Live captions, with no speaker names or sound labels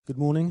Good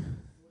morning.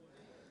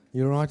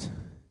 You all right?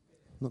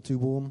 Not too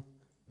warm?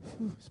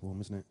 Whew, it's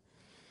warm, isn't it?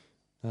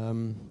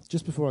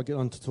 Just before I get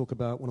on to talk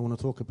about what I want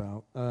to talk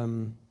about,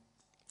 I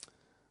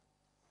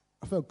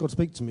felt God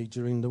speak to me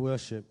during the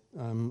worship.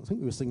 I think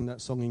we were singing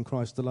that song, In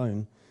Christ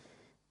Alone.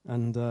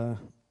 And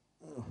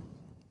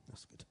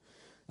that's good.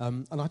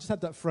 And I just had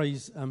that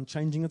phrase,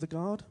 changing of the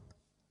guard,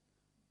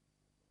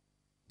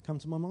 come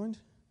to my mind.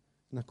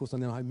 And of course, I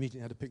immediately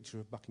had a picture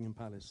of Buckingham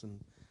Palace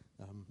and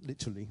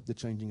literally the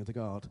changing of the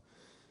guard.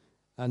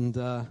 And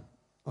I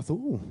thought,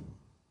 I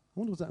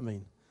wonder what that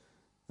mean.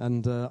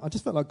 And I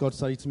just felt like God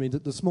say to me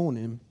that this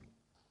morning,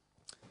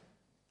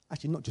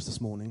 actually not just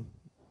this morning,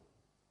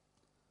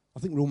 I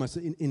think we're almost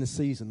in a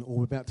season, or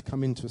we're about to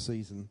come into a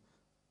season,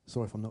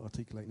 sorry if I'm not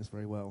articulating this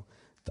very well,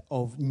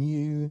 of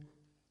new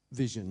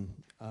vision,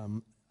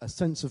 a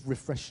sense of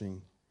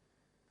refreshing,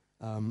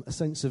 a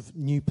sense of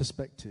new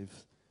perspective,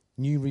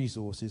 new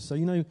resources. So,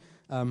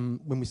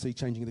 when we see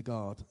changing the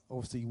guard,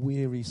 obviously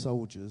weary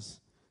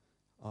soldiers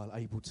are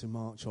able to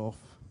march off,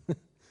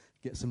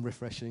 get some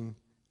refreshing,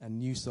 and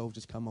new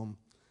soldiers come on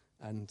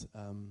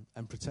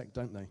and protect,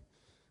 don't they?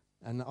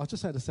 And I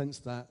just had a sense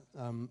that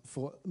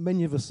for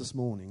many of us this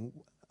morning,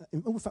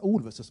 in fact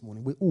all of us this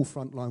morning, we're all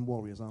frontline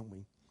warriors, aren't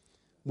we?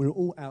 We're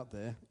all out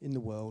there in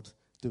the world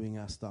doing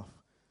our stuff,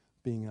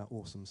 being our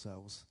awesome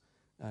selves.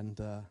 And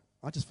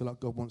I just feel like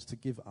God wants to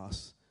give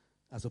us,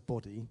 as a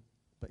body,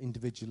 but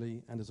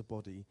individually and as a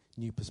body,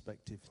 new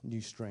perspective,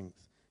 new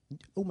strength,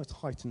 almost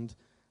heightened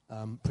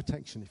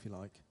protection, if you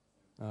like.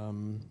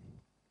 Hang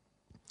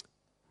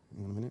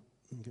on a minute.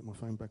 Let me get my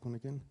phone back on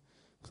again,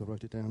 because I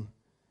wrote it down.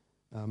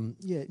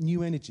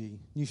 New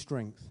energy, new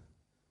strength.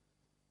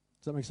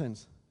 Does that make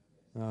sense?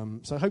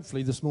 So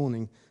hopefully this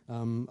morning,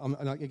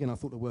 again, I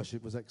thought the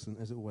worship was excellent,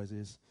 as it always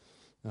is.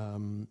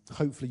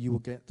 Hopefully you will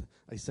get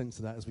a sense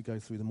of that as we go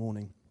through the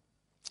morning.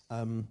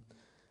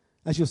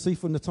 As you'll see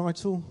from the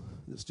title,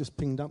 it's just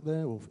pinged up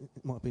there, or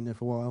it might have been there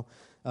for a while.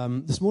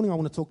 This morning I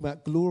want to talk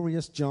about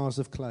glorious jars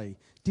of clay.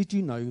 Did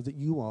you know that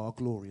you are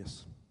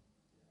glorious?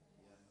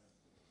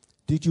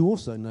 Did you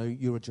also know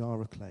you're a jar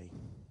of clay?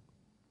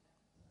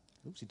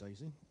 Oopsie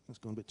daisy, that's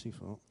gone a bit too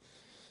far.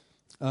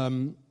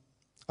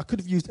 I could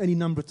have used any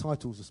number of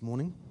titles this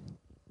morning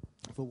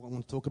for what I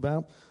want to talk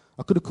about.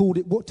 I could have called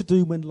it What to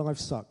Do When Life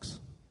Sucks.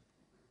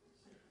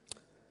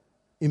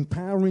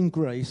 Empowering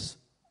Grace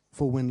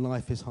for When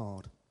Life is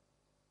Hard.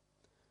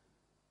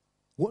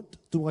 What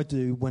do I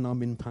do when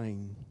I'm in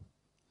pain?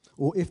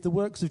 Or if the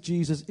works of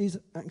Jesus is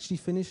actually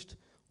finished,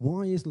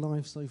 why is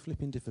life so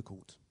flipping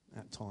difficult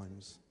at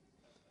times?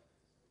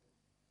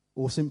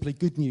 Or simply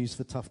good news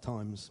for tough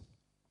times.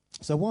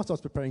 So whilst I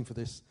was preparing for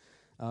this,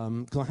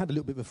 because I had a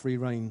little bit of a free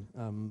rein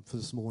for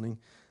this morning,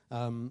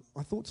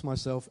 I thought to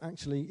myself,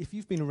 actually, if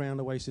you've been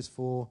around Oasis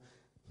for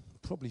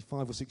probably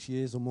 5 or 6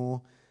 years or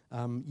more,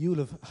 you'll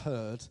have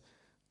heard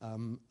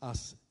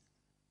us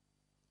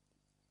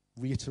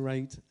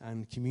reiterate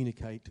and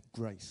communicate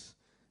grace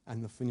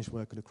and the finished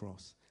work of the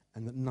cross,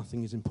 and that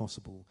nothing is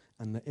impossible,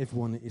 and that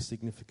everyone is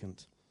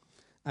significant.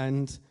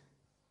 And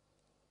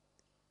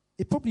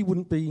it probably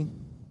wouldn't be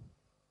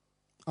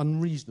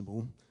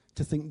unreasonable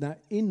to think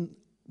that in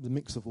the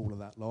mix of all of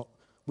that lot,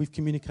 we've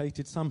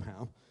communicated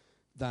somehow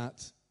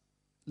that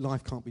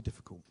life can't be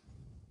difficult.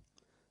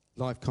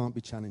 Life can't be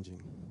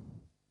challenging.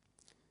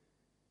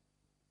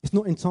 It's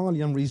not entirely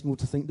unreasonable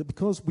to think that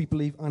because we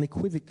believe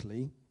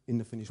unequivocally in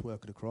the finished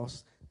work of the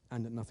cross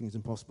and that nothing is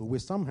impossible, we're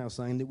somehow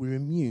saying that we're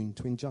immune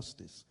to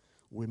injustice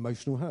or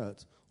emotional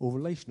hurt or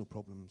relational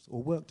problems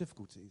or work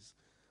difficulties.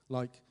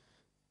 Like,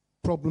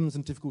 problems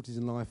and difficulties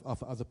in life are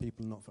for other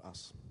people, not for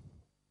us.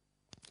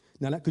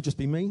 Now, that could just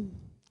be me.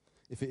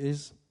 If it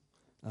is,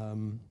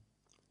 then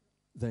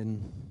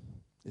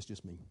it's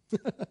just me.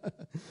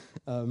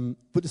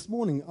 But this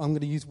morning, I'm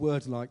going to use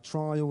words like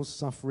trials,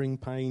 suffering,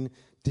 pain,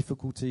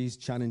 difficulties,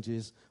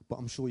 challenges, but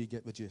I'm sure you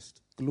get the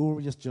gist.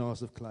 Glorious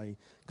jars of clay.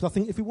 Because I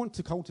think if we want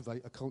to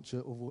cultivate a culture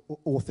of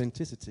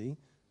authenticity,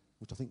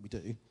 which I think we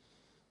do,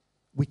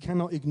 we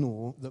cannot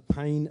ignore that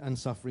pain and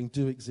suffering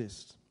do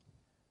exist.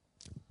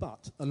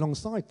 But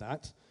alongside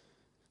that,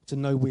 to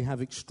know we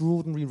have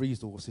extraordinary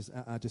resources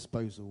at our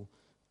disposal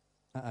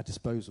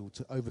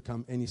to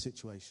overcome any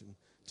situation,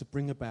 to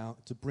bring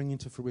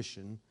into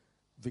fruition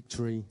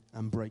victory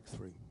and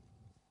breakthrough.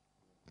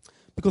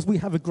 Because we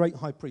have a great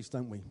high priest,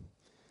 don't we?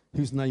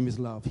 Whose name is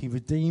love. He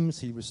redeems,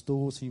 he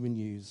restores, he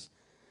renews.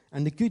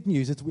 And the good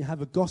news is we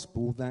have a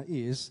gospel that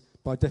is,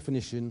 by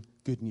definition,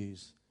 good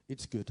news.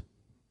 It's good.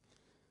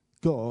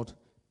 God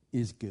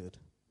is good.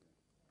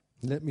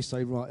 Let me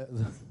say right at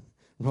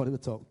the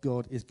top,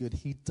 God is good.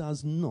 He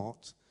does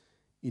not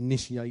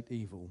initiate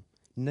evil,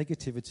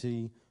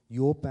 negativity,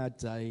 your bad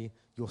day,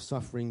 your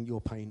suffering,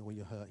 your pain, or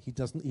your hurt. He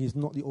is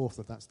not the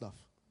author of that stuff.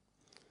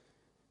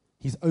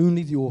 He's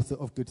only the author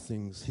of good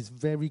things. His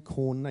very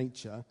core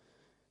nature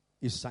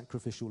is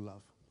sacrificial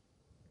love.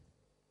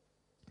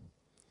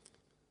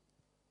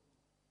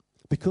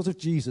 Because of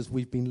Jesus,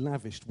 we've been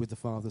lavished with the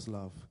Father's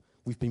love.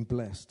 We've been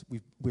blessed.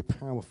 We're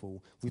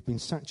powerful. We've been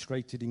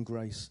saturated in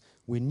grace.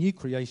 We're new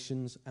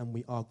creations and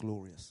we are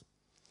glorious.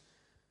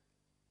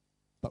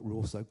 but we're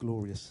also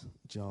glorious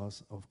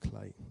jars of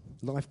clay.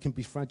 Life can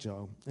be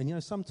fragile,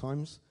 and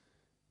sometimes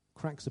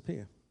cracks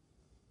appear.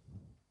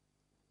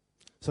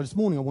 So this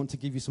morning I want to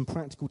give you some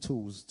practical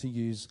tools to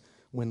use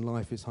when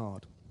life is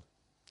hard.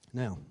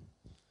 Now,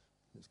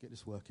 let's get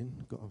this working.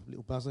 I've got a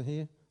little buzzer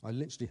here. I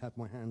literally had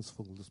my hands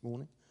full this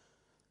morning.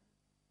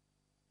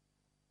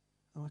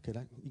 Oh, okay,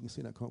 you can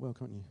see that quite well,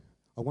 can't you?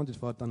 I wondered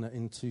if I'd done that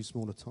in too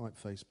small a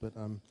typeface, but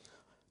I'm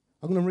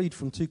going to read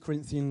from 2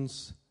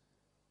 Corinthians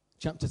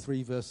chapter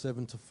 3, verse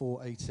 7 to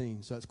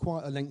 4:18. So it's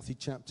quite a lengthy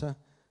chapter,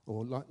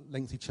 or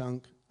lengthy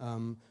chunk,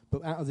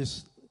 but out of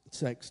this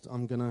text,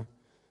 I'm going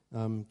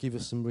to give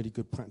us some really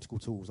good practical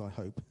tools, I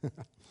hope.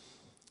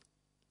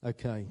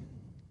 Okay.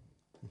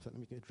 In fact,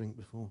 let me get a drink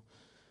before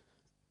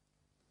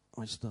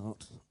I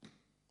start.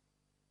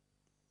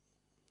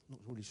 Not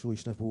really sure you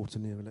should have water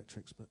near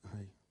electrics, but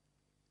hey.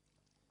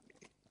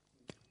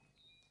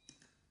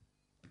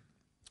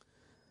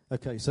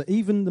 Okay, so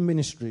even the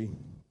ministry.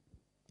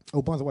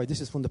 Oh, by the way,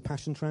 this is from the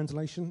Passion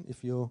Translation.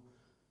 If you're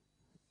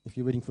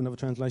reading from another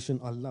translation,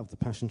 I love the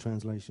Passion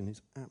Translation.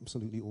 It's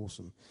absolutely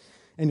awesome.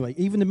 Anyway,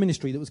 even the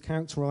ministry that was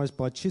characterized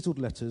by chiseled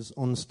letters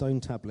on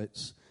stone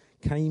tablets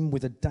came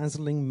with a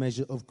dazzling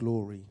measure of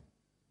glory.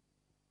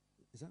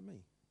 Is that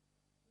me?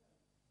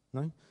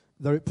 No?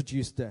 Though it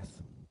produced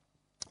death.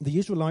 The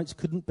Israelites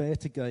couldn't bear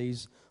to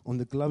gaze on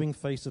the glowing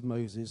face of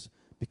Moses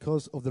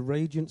because of the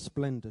radiant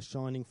splendor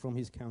shining from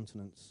his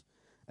countenance,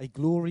 a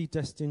glory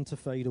destined to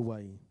fade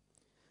away.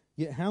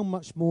 Yet how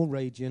much more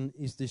radiant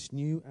is this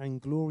new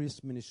and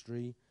glorious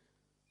ministry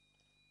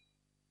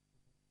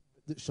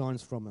that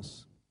shines from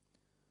us?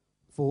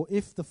 For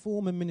if the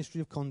former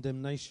ministry of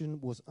condemnation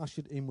was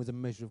ushered in with a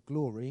measure of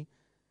glory,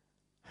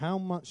 how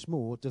much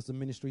more does the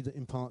ministry that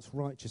imparts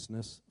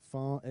righteousness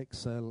far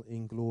excel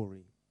in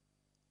glory?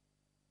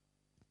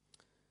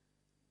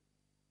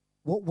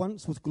 What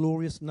once was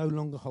glorious no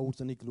longer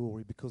holds any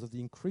glory because of the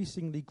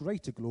increasingly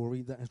greater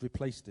glory that has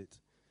replaced it.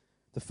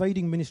 The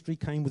fading ministry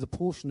came with a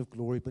portion of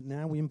glory, but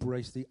now we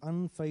embrace the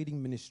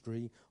unfading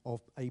ministry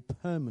of a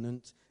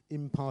permanent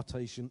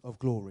impartation of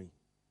glory.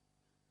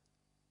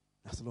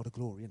 That's a lot of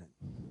glory, isn't it?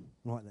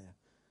 Right there.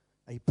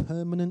 A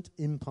permanent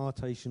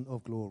impartation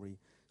of glory.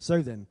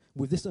 So then,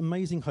 with this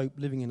amazing hope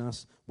living in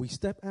us, we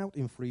step out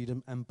in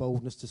freedom and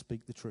boldness to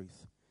speak the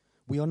truth.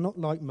 We are not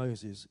like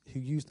Moses, who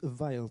used a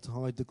veil to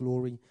hide the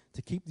glory,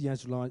 to keep the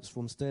Israelites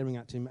from staring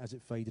at him as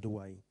it faded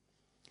away.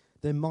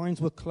 Their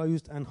minds were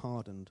closed and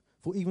hardened,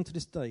 for even to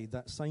this day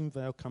that same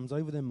veil comes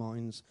over their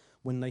minds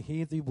when they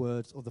hear the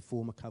words of the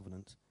former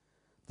covenant.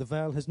 The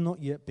veil has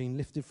not yet been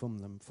lifted from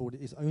them, for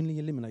it is only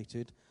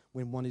eliminated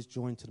when one is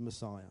joined to the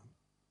Messiah.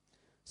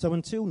 So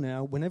until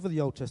now, whenever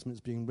the Old Testament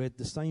is being read,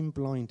 the same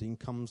blinding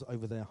comes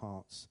over their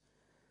hearts.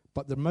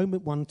 But the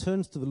moment one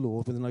turns to the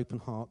Lord with an open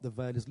heart, the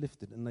veil is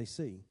lifted and they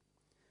see.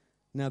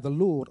 Now the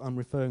Lord I'm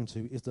referring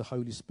to is the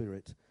Holy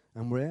Spirit,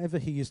 and wherever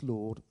he is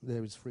Lord,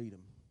 there is freedom.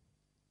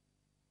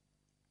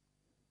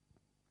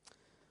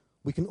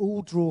 We can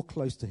all draw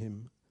close to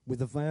him with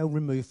the veil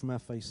removed from our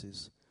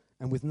faces,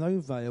 and with no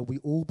veil we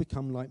all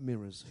become like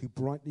mirrors who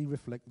brightly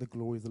reflect the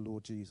glory of the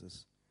Lord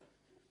Jesus.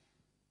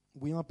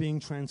 We are being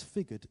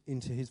transfigured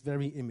into his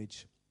very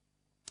image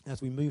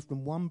as we move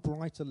from one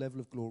brighter level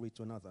of glory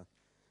to another.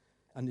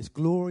 And this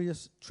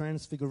glorious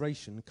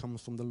transfiguration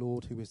comes from the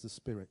Lord who is the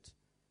Spirit.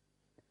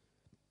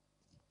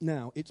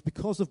 Now, it's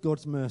because of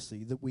God's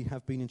mercy that we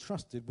have been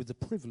entrusted with the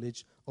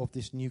privilege of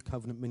this new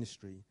covenant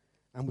ministry,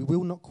 and we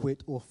will not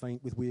quit or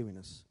faint with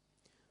weariness.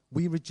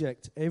 We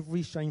reject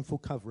every shameful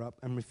cover-up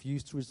and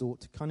refuse to resort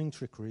to cunning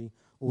trickery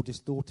or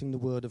distorting the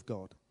word of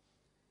God.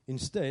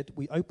 Instead,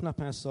 we open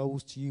up our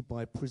souls to you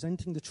by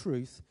presenting the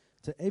truth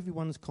to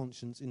everyone's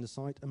conscience in the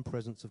sight and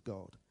presence of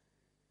God.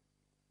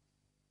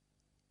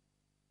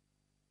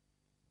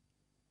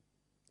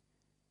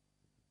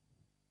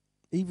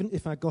 Even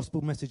if our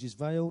gospel message is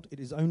veiled,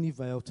 it is only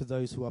veiled to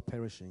those who are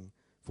perishing,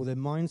 for their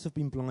minds have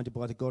been blinded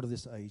by the God of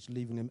this age,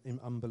 leaving them in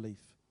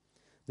unbelief.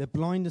 Their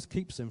blindness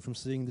keeps them from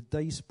seeing the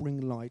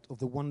day-spring light of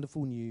the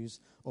wonderful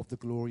news of the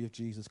glory of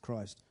Jesus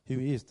Christ, who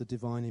is the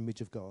divine image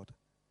of God.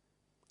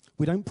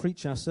 We don't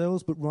preach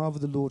ourselves, but rather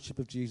the lordship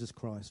of Jesus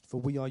Christ, for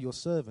we are your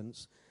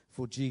servants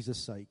for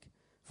Jesus' sake.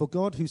 For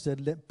God, who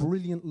said, "Let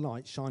brilliant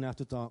light shine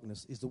out of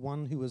darkness," is the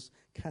one who has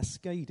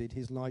cascaded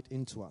his light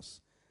into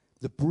us,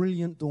 the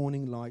brilliant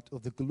dawning light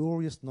of the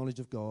glorious knowledge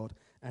of God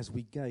as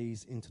we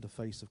gaze into the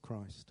face of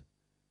Christ.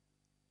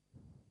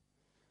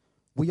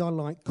 We are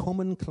like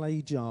common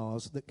clay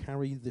jars that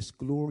carry this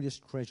glorious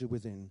treasure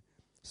within,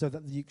 so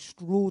that the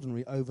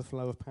extraordinary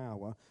overflow of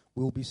power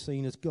will be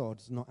seen as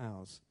God's, not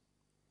ours.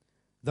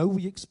 Though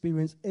we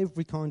experience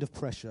every kind of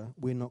pressure,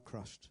 we're not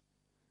crushed.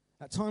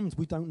 At times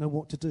we don't know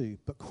what to do,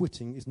 but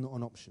quitting is not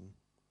an option.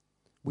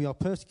 We are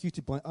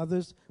persecuted by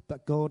others,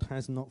 but God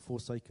has not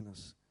forsaken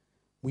us.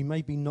 We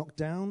may be knocked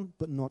down,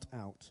 but not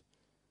out.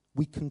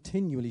 We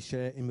continually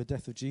share in the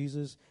death of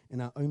Jesus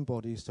in our own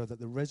bodies so that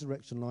the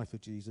resurrection life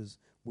of Jesus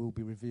will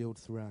be revealed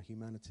through our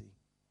humanity.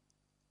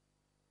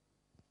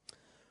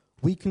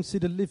 We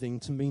consider living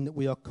to mean that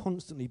we are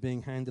constantly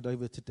being handed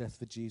over to death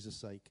for Jesus'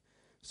 sake,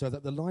 so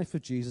that the life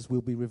of Jesus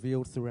will be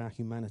revealed through our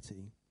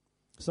humanity.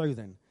 So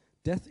then,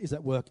 death is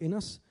at work in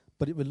us,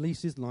 but it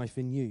releases life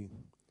in you.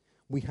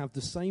 We have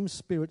the same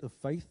spirit of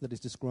faith that is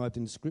described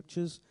in the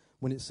Scriptures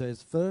when it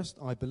says, "First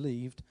I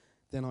believed,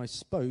 then I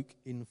spoke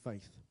in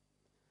faith."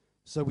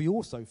 So we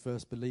also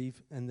first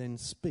believe and then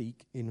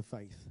speak in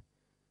faith.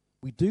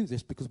 We do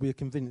this because we are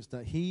convinced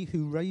that he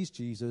who raised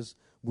Jesus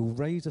will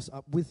raise us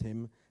up with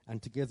him,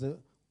 and together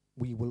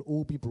we will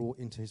all be brought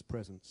into his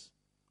presence.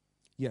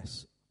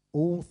 Yes,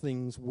 all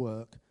things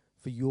work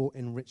for your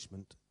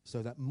enrichment,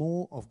 so that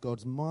more of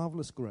God's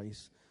marvelous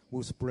grace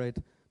will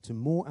spread to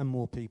more and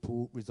more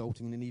people,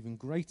 resulting in an even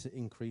greater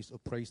increase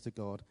of praise to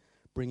God,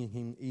 bringing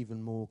him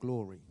even more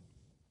glory.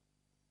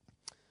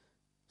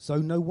 So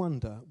no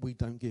wonder we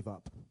don't give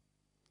up.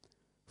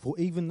 For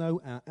even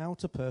though our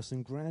outer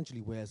person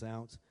gradually wears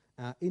out,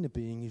 our inner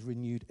being is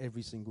renewed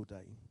every single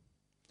day.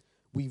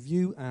 We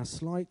view our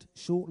slight,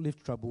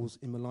 short-lived troubles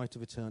in the light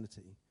of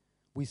eternity.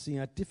 We see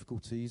our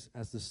difficulties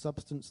as the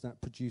substance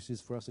that produces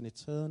for us an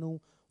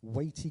eternal,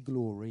 weighty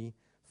glory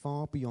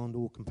far beyond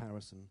all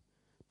comparison,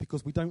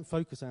 because we don't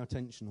focus our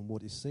attention on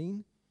what is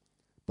seen,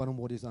 but on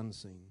what is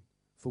unseen.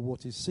 For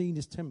what is seen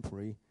is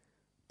temporary,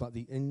 but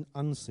the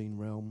unseen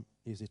realm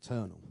is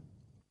eternal.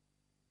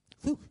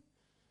 Whew.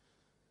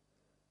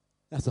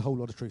 That's a whole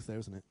lot of truth there,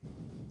 isn't it?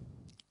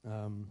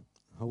 A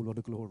whole lot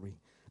of glory.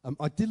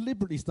 I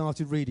deliberately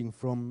started reading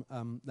from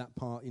that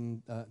part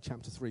in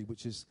chapter 3,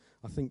 which is,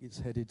 I think it's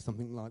headed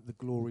something like the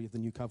glory of the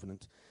new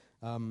covenant,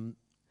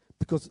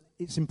 because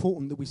it's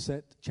important that we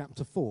set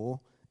chapter 4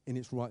 in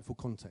its rightful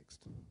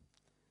context.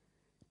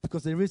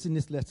 Because there is in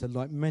this letter,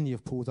 like many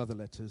of Paul's other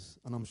letters,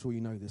 and I'm sure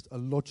you know this, a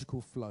logical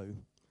flow.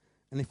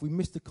 And if we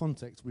miss the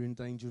context, we're in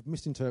danger of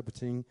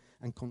misinterpreting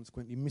and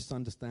consequently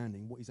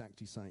misunderstanding what he's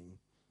actually saying.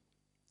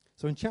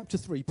 So in chapter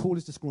 3, Paul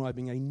is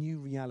describing a new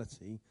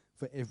reality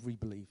for every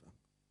believer.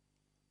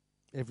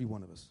 Every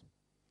one of us.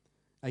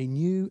 A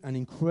new and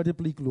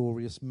incredibly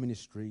glorious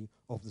ministry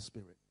of the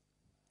Spirit.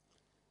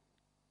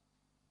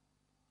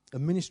 A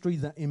ministry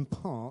that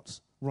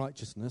imparts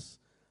righteousness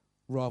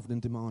rather than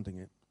demanding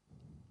it.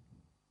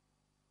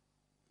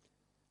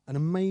 An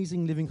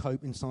amazing living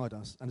hope inside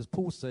us. And as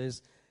Paul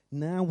says,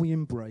 now we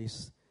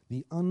embrace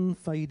the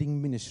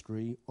unfading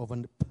ministry of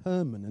a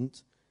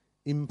permanent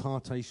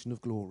impartation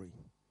of glory.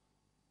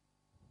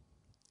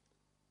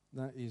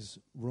 That is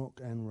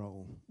rock and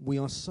roll. We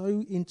are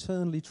so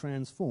internally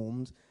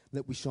transformed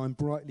that we shine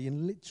brightly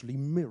and literally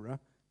mirror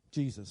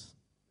Jesus.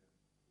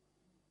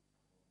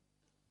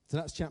 So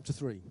that's chapter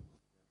 3,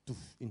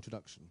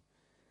 introduction.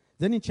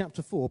 Then in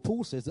chapter 4,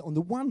 Paul says that on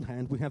the one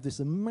hand, we have this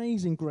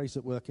amazing grace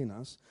at work in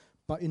us,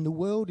 but in the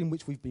world in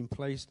which we've been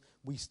placed,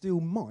 we still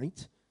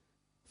might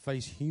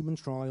face human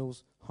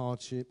trials,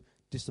 hardship,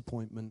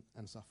 disappointment,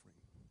 and suffering.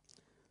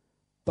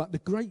 But the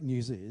great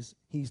news is,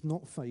 he's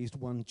not phased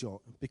one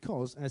jot,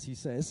 because, as he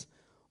says,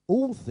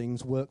 all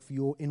things work for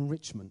your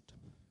enrichment,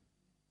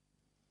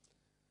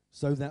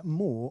 so that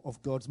more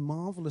of God's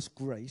marvelous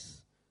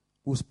grace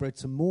will spread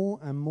to more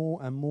and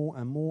more and more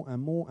and more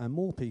and more and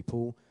more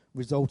people,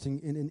 resulting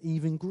in an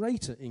even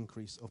greater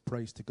increase of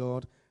praise to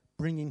God,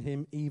 bringing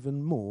him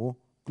even more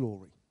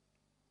glory.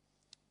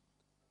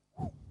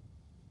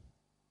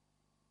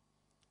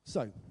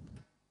 So,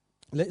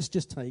 let's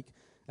just take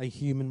a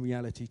human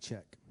reality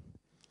check.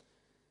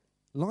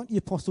 Like the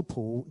Apostle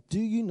Paul, do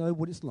you know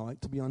what it's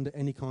like to be under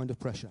any kind of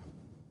pressure?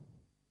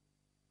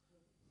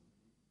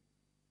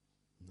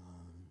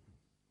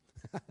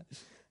 No.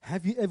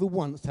 Have you ever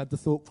once had the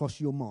thought cross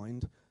your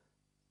mind,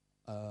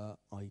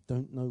 I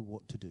don't know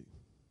what to do?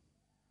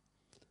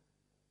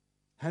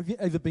 Have you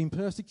ever been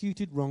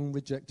persecuted, wronged,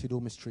 rejected, or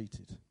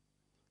mistreated?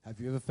 Have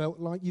you ever felt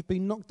like you've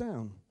been knocked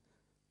down?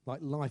 Like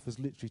life has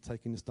literally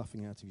taken the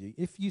stuffing out of you?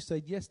 If you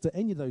said yes to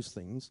any of those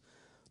things,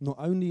 not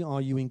only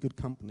are you in good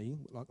company,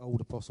 like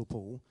old Apostle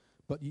Paul,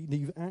 but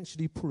you've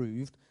actually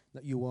proved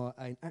that you are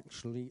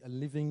actually a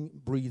living,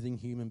 breathing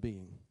human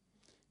being.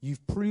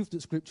 You've proved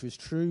that Scripture is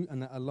true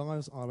and that our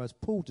lives are, as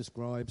Paul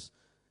describes,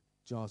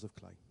 jars of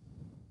clay.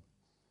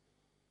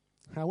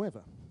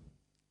 However,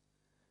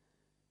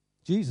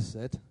 Jesus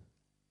said,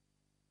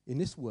 in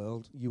this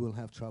world you will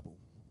have trouble.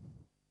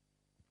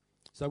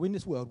 So in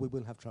this world we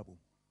will have trouble.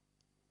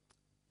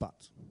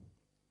 But,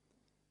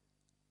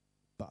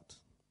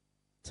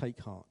 take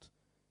heart.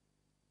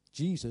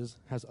 Jesus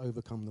has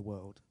overcome the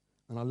world.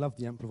 And I love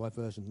the Amplified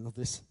version of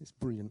this. It's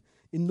brilliant.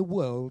 In the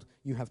world,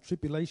 you have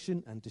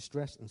tribulation and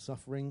distress and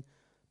suffering,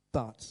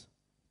 but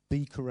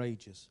be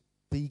courageous,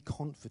 be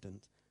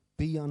confident,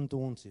 be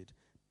undaunted,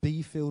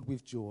 be filled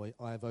with joy.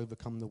 I have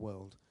overcome the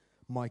world.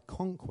 My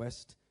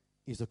conquest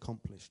is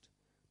accomplished.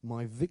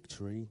 My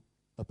victory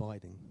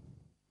abiding.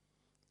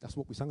 That's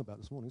what we sang about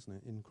this morning, isn't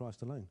it? In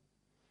Christ alone.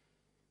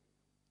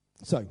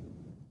 So,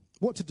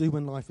 what to do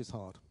when life is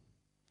hard?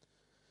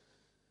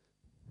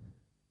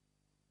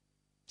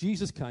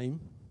 Jesus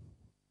came,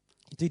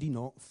 did he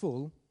not,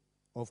 full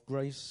of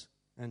grace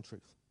and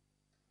truth.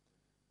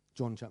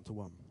 John chapter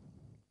 1.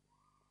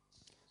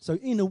 So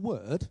in a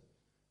word,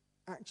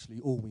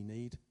 actually all we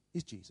need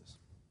is Jesus.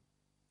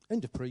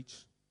 End of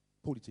preach,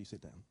 Paulie T,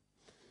 sit down.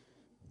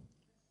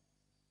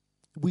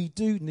 We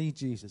do need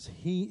Jesus.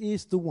 He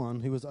is the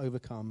one who has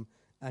overcome,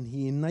 and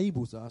he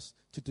enables us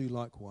to do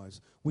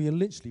likewise. We are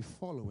literally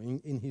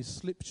following in his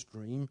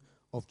slipstream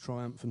of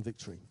triumph and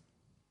victory.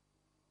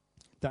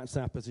 That's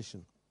our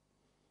position.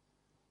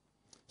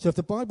 So if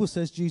the Bible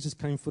says Jesus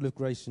came full of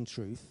grace and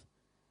truth,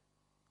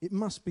 it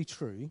must be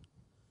true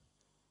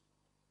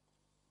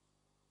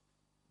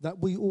that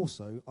we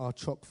also are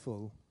chock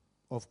full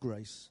of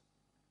grace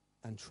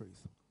and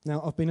truth.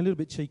 Now, I've been a little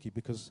bit cheeky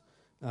because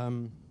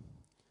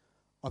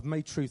I've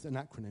made truth an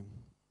acronym.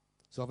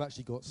 So I've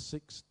actually got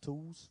 6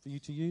 tools for you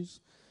to use.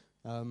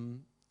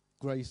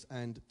 Grace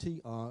and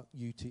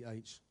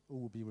TRUTH, all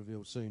will be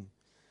revealed soon.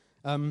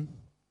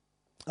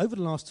 Over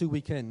the last 2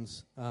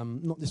 weekends,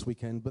 not this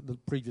weekend, but the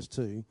previous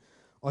 2,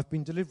 I've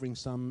been delivering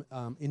some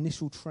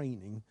initial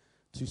training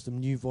to some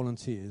new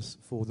volunteers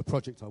for the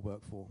project I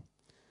work for.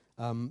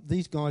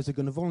 These guys are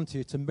going to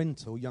volunteer to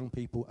mentor young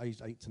people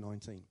aged 8 to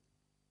 19.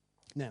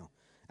 Now,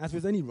 as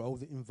with any role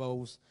that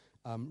involves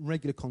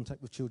regular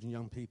contact with children and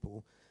young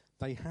people,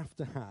 they have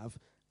to have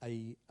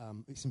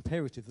it's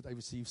imperative that they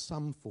receive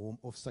some form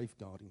of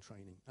safeguarding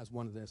training as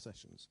one of their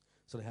sessions.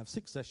 So they have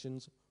 6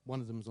 sessions,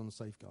 one of them is on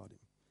safeguarding.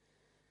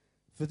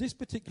 For this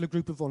particular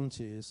group of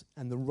volunteers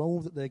and the role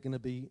that they're going to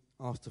be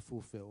asked to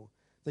fulfill,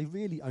 they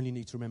really only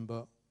need to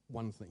remember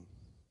one thing.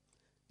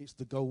 It's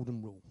the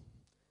golden rule.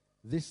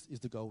 This is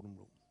the golden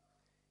rule.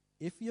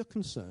 If you're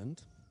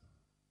concerned,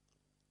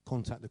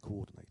 contact the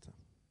coordinator.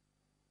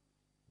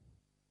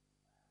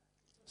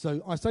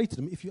 So I say to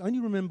them, if you only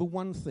remember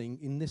one thing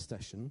in this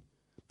session,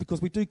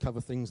 because we do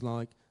cover things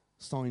like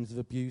signs of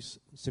abuse,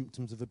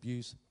 symptoms of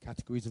abuse,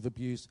 categories of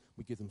abuse,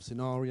 we give them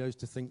scenarios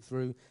to think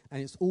through,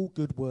 and it's all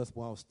good,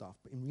 worthwhile stuff.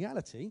 But in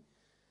reality,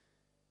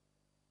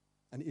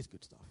 and it is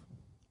good stuff,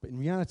 but in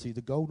reality,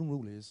 the golden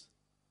rule is,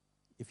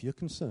 if you're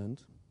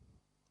concerned,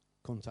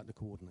 contact the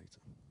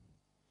coordinator.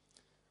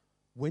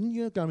 When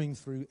you're going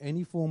through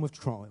any form of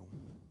trial,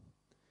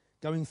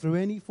 going through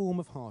any form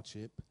of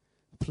hardship,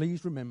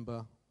 please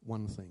remember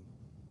one thing.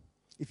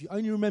 If you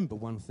only remember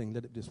one thing,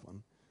 let it be this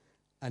one,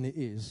 and it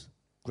is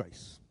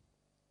grace.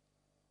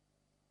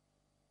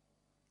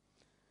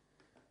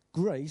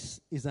 Grace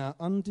is our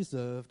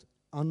undeserved,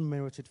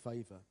 unmerited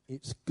favour.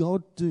 It's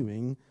God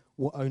doing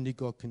what only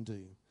God can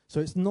do. So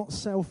it's not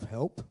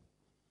self-help,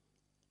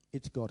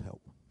 it's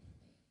God-help.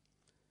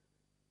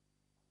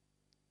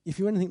 If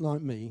you're anything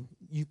like me,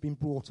 you've been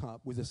brought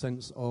up with a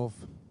sense of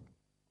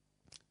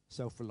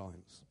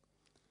self-reliance.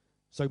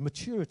 So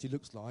maturity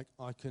looks like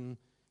I can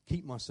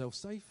keep myself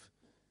safe,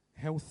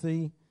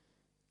 healthy,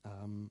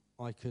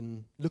 I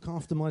can look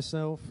after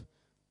myself,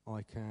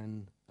 I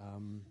can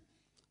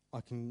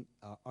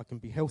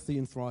be healthy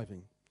and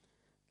thriving.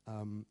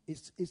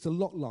 It's a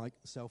lot like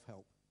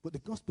self-help. But the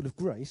gospel of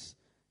grace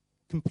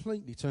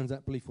completely turns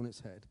that belief on its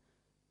head.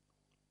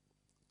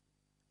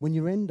 When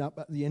you end up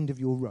at the end of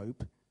your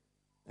rope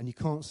and you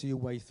can't see your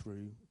way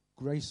through,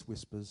 grace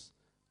whispers,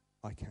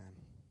 I can.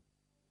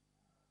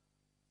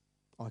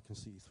 I can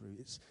see you through.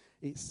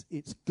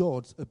 It's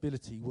God's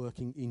ability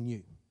working in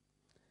you.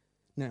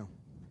 Now,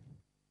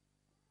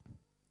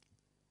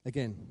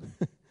 again,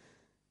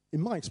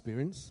 in my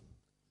experience,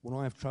 when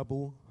I have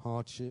trouble,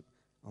 hardship,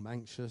 I'm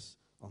anxious,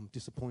 I'm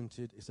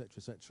disappointed,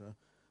 etc.,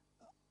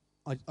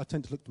 I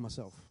tend to look to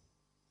myself.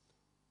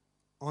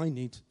 I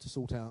need to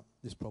sort out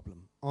this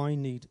problem. I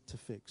need to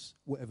fix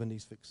whatever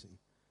needs fixing.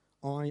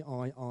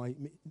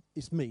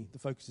 It's me. The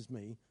focus is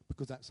me,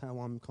 because that's how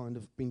I'm kind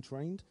of been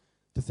trained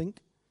to think.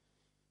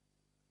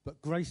 But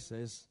grace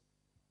says,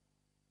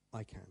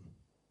 I can.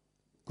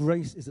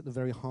 Grace is at the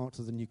very heart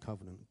of the new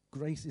covenant.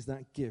 Grace is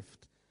that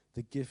gift,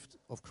 the gift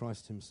of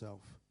Christ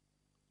himself.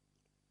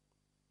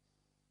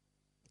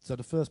 So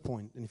the first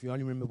point, and if you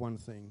only remember one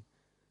thing,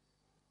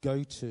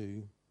 go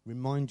to,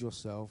 remind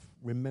yourself,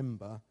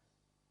 remember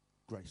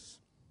grace.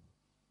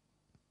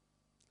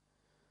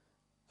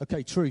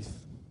 Okay, truth.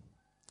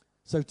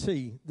 So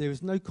T, there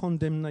is no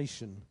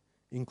condemnation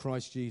in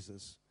Christ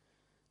Jesus.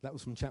 That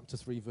was from chapter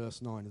 3,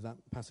 verse 9 of that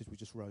passage we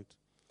just read.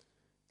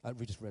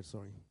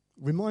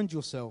 Remind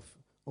yourself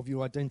of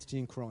your identity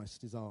in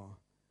Christ is R.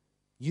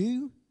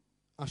 You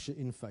usher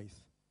in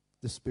faith,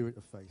 the spirit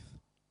of faith.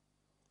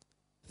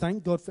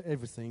 Thank God for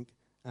everything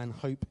and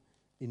hope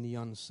in the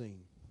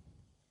unseen.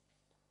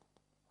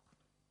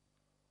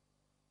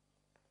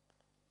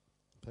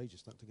 Pages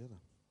stuck together.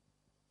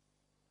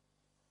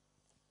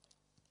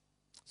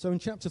 So in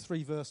chapter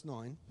 3, verse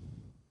 9,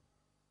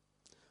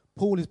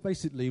 Paul is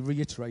basically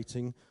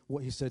reiterating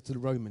what he said to the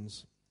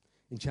Romans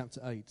in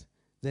chapter 8.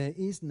 There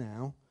is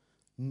now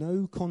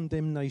no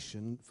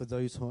condemnation for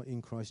those who are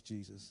in Christ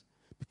Jesus,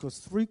 because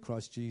through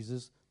Christ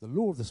Jesus, the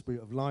law of the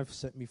Spirit of life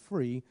set me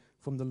free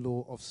from the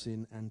law of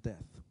sin and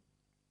death.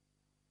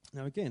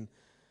 Now again,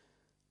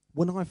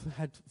 when I've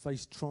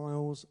faced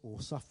trials or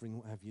suffering,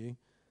 what have you,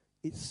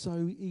 it's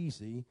so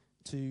easy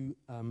to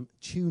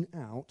tune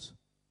out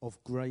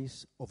of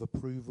grace, of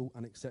approval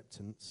and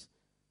acceptance,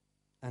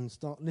 and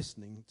start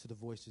listening to the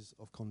voices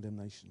of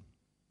condemnation.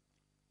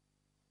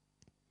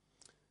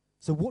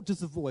 So what does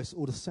the voice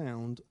or the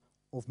sound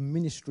of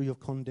ministry of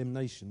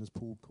condemnation, as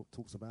Paul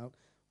talks about,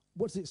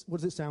 what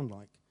does it sound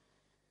like?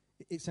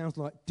 It sounds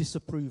like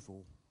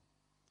disapproval,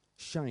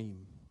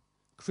 shame,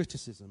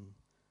 criticism,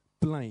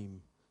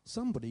 blame.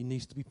 Somebody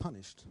needs to be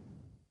punished.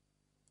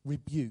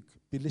 Rebuke,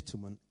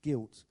 belittlement,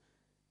 guilt.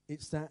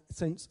 It's that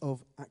sense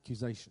of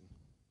accusation.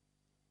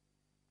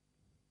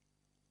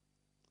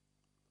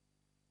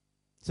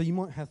 So you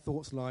might have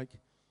thoughts like,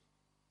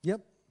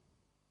 yep,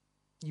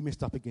 you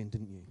messed up again,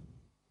 didn't you?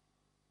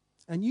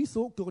 And you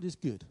thought God is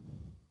good.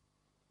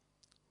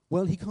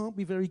 Well, he can't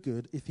be very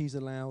good if he's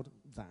allowed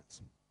that,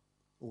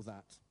 or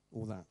that,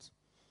 or that.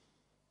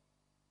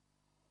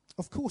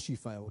 Of course you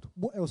failed.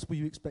 What else were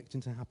you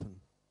expecting to happen?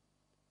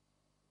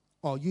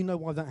 Oh, you know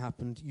why that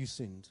happened. You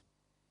sinned.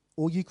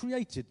 Or you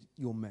created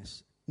your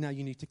mess. Now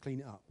you need to clean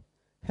it up.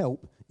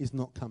 Help is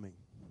not coming.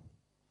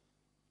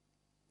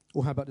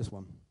 Or how about this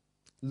one?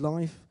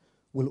 Life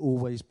will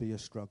always be a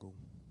struggle.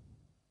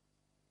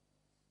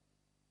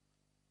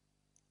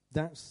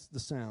 That's the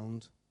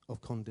sound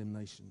of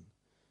condemnation.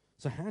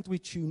 So how do we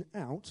tune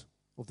out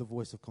of the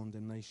voice of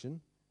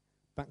condemnation?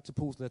 Back to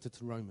Paul's letter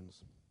to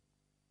Romans.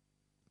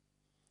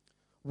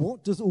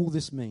 What does all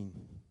this mean?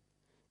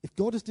 If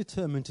God is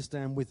determined to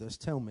stand with us,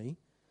 tell me,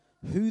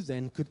 who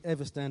then could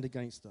ever stand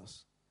against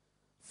us?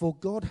 For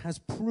God has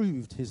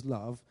proved his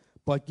love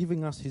by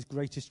giving us his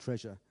greatest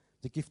treasure,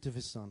 the gift of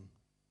his Son.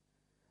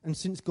 And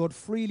since God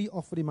freely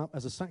offered him up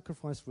as a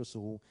sacrifice for us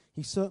all,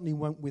 he certainly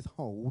won't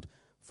withhold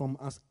from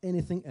us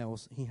anything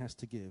else he has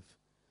to give.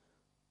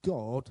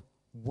 God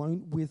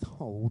won't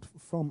withhold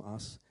from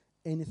us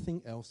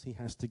anything else he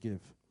has to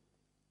give.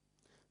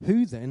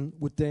 Who then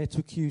would dare to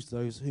accuse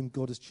those whom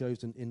God has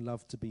chosen in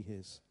love to be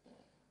his?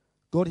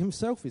 God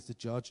himself is the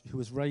judge who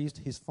has raised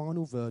his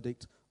final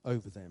verdict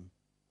over them.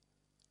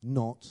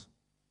 Not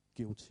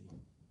guilty.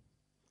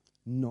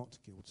 Not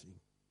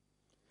guilty.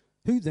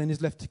 Who then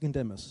is left to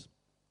condemn us?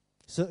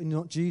 Certainly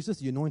not Jesus,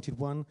 the anointed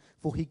one,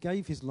 for he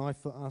gave his life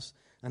for us,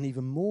 and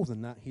even more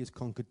than that, he has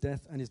conquered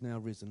death and is now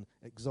risen,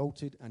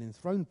 exalted and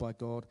enthroned by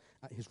God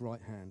at his right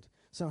hand.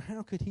 So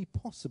how could he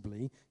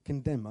possibly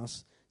condemn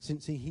us,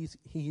 since he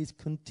is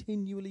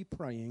continually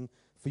praying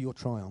for your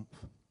triumph?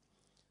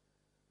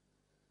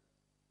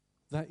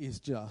 That is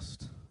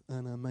just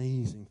an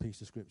amazing piece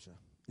of scripture,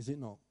 is it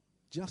not?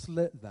 Just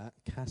let that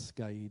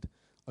cascade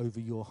over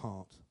your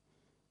heart.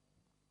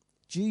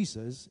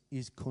 Jesus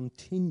is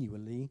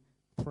continually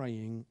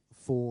praying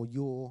for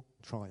your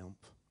triumph.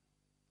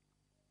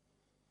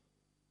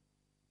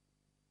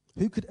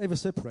 Who could ever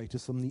separate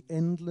us from the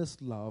endless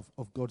love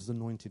of God's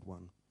anointed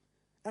one?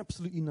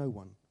 Absolutely no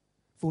one.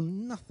 For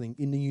nothing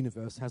in the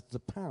universe has the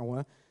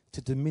power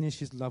to diminish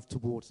his love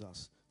towards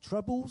us.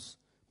 Troubles,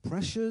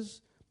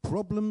 pressures,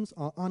 problems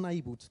are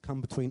unable to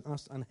come between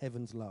us and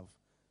heaven's love.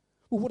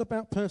 Well, what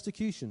about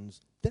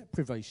persecutions,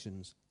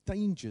 deprivations,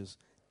 dangers,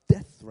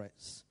 death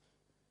threats?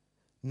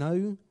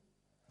 No,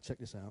 check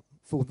this out,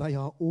 for they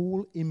are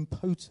all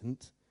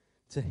impotent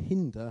to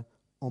hinder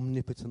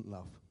omnipotent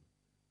love.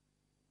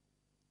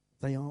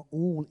 They are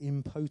all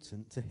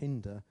impotent to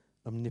hinder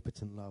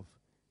omnipotent love.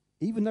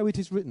 Even though it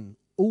is written,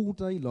 all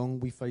day long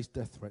we face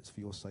death threats for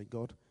your sake,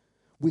 God,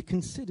 we're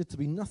considered to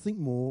be nothing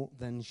more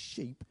than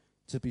sheep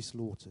to be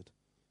slaughtered.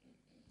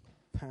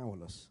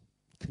 Powerless,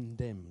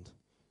 condemned.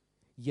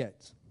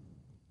 Yet,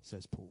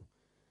 says Paul.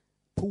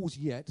 Paul's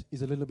yet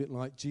is a little bit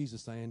like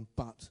Jesus saying,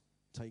 but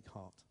take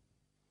heart.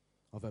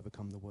 I've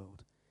overcome the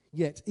world.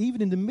 Yet,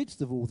 even in the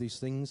midst of all these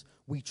things,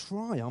 we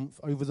triumph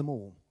over them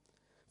all.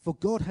 For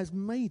God has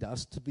made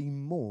us to be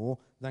more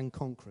than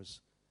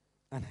conquerors,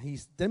 and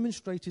his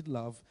demonstrated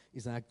love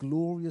is our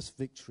glorious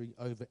victory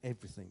over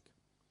everything.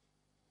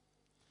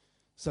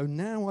 So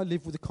now I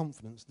live with the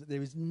confidence that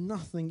there is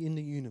nothing in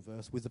the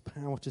universe with the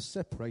power to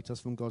separate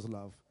us from God's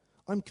love.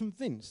 I'm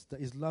convinced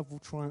that his love will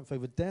triumph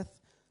over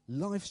death,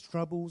 life's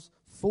troubles,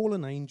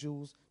 fallen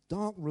angels,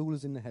 dark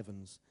rulers in the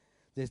heavens.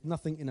 There's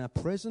nothing in our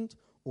present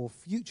or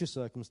future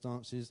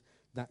circumstances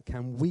that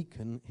can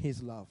weaken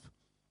his love.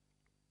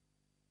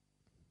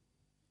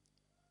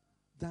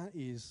 That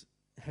is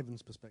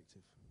heaven's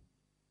perspective.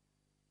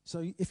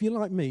 So if you're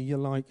like me, you're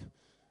like,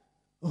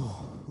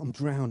 oh, I'm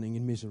drowning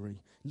in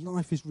misery.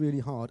 Life is really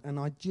hard, and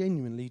I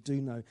genuinely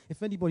do know.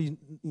 If anybody,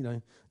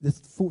 there's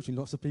fortunately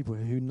lots of people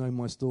who know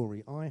my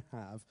story. I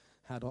have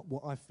had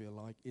what I feel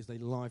like is a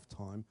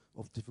lifetime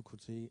of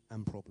difficulty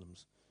and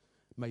problems.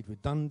 Made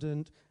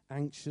redundant,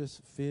 anxious,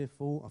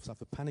 fearful. I've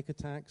suffered panic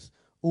attacks,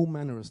 all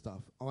manner of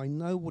stuff. I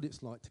know what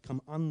it's like to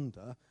come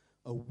under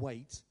a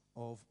weight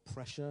of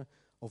pressure,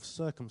 of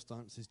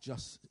circumstances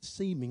just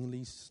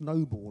seemingly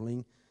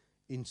snowballing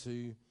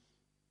into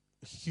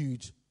a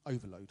huge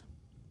overload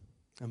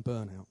and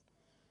burnout.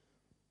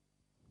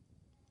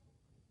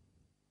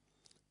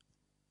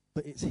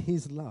 But it's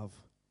his love.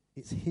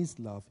 It's his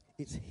love.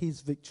 It's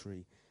his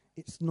victory.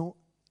 It's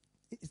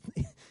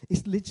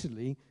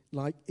literally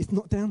like, it's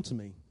not down to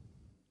me.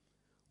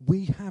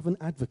 We have an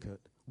advocate.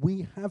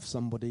 We have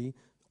somebody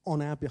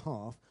on our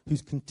behalf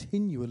who's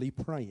continually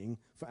praying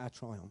for our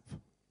triumph.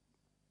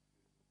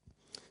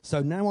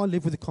 So now I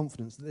live with the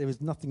confidence that there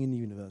is nothing in the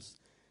universe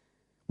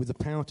with the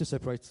power to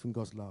separate us from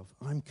God's love.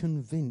 I'm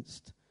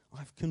convinced.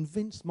 I've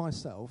convinced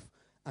myself,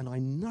 and I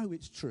know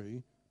it's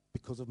true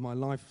because of my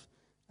life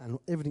and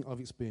everything I've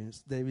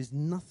experienced. There is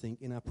nothing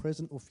in our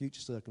present or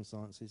future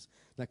circumstances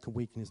that can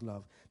weaken his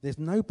love. There's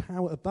no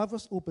power above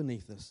us or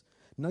beneath us.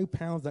 No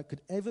power that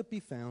could ever be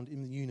found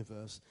in the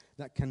universe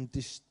that can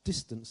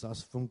distance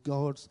us from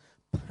God's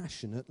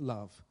passionate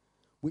love,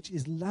 which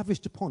is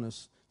lavished upon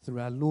us through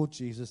our Lord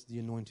Jesus, the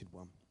Anointed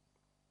One.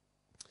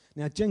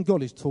 Now, Jen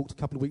Golledge talked a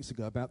couple of weeks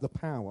ago about the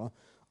power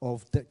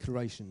of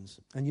declarations.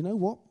 And you know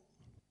what?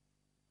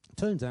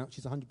 Turns out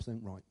she's 100%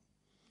 right.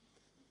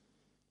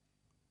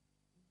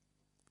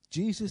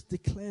 Jesus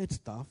declared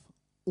stuff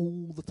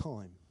all the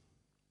time.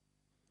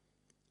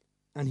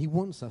 And he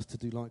wants us to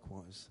do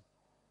likewise.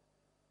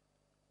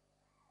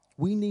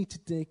 We need to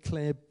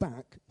declare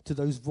back to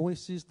those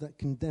voices that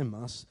condemn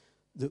us,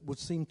 that would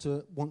seem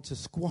to want to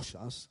squash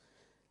us.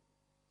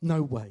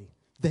 No way.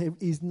 There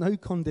is no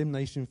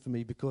condemnation for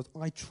me because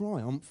I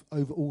triumph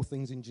over all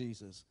things in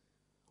Jesus.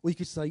 Or you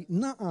could say,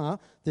 nah,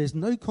 there's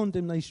no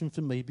condemnation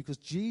for me because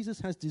Jesus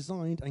has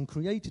designed and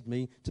created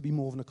me to be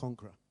more than a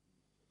conqueror.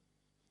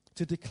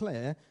 To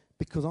declare,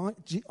 because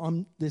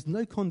there's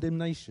no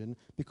condemnation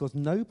because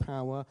no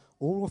power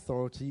or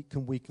authority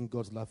can weaken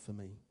God's love for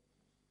me.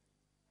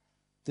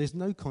 There's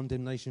no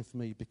condemnation for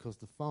me because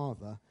the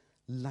Father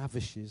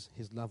lavishes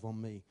his love on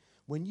me.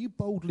 When you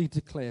boldly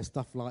declare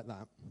stuff like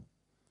that,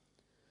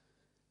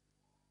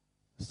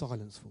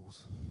 silence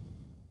falls.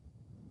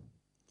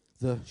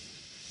 The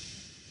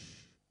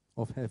shh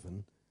of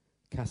heaven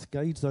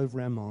cascades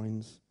over our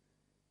minds.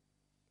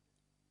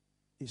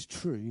 It's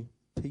true,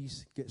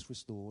 peace gets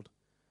restored.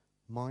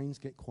 Minds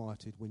get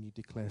quieted when you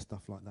declare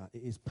stuff like that.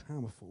 It is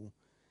powerful.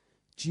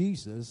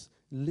 Jesus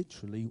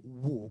literally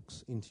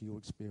walks into your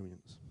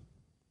experience.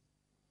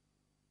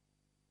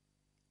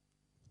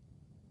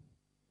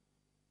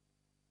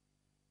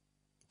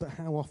 But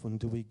how often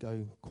do we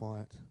go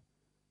quiet,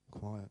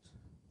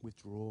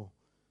 withdraw,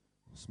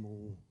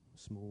 small,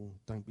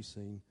 don't be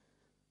seen?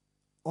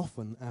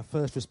 Often our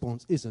first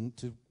response isn't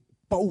to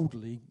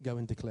boldly go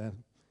and declare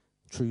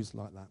truths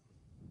like that.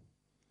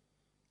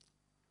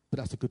 But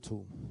that's a good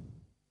tool.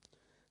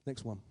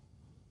 Next one.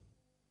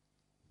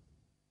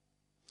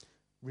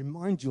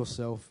 Remind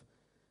yourself,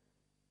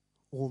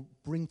 or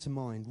bring to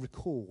mind,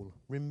 recall,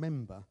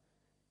 remember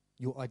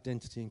your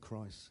identity in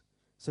Christ.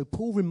 So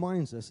Paul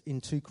reminds us in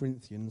 2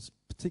 Corinthians,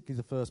 particularly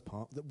the first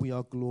part, that we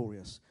are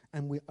glorious,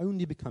 and we're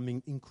only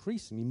becoming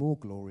increasingly more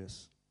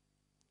glorious.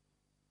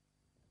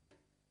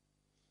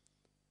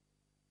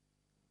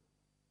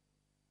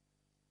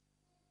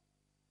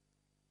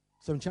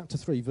 So in chapter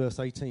 3, verse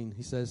 18,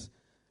 he says,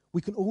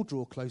 we can all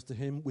draw close to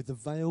him with the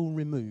veil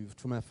removed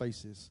from our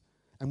faces,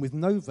 and with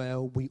no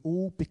veil we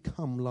all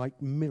become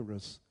like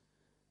mirrors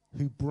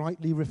who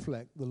brightly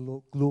reflect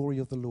the glory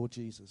of the Lord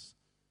Jesus.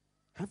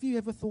 Have you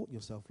ever thought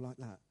yourself like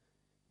that?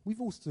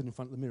 We've all stood in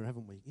front of the mirror,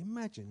 haven't we?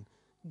 Imagine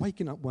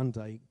waking up one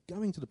day,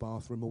 going to the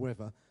bathroom or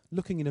wherever,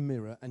 looking in a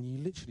mirror, and you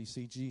literally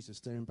see Jesus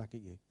staring back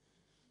at you.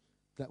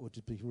 That would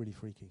just be really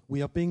freaky.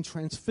 We are being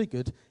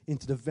transfigured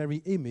into the very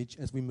image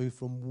as we move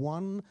from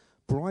one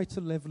brighter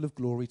level of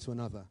glory to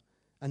another.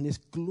 And this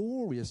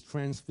glorious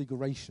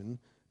transfiguration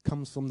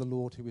comes from the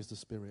Lord who is the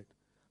Spirit.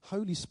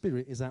 Holy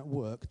Spirit is at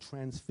work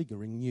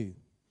transfiguring you.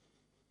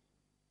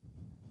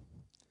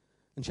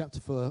 In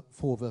chapter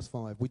 4, verse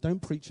 5, we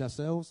don't preach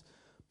ourselves,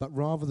 but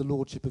rather the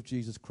lordship of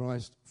Jesus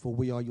Christ, for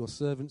we are your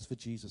servants for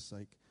Jesus'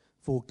 sake.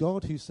 For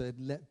God, who said,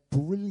 let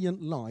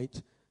brilliant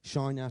light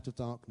shine out of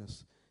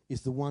darkness,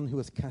 is the one who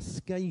has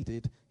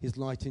cascaded his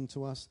light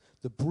into us,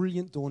 the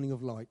brilliant dawning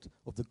of light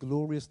of the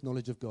glorious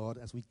knowledge of God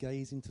as we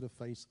gaze into the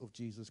face of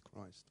Jesus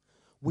Christ.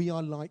 We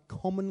are like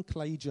common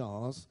clay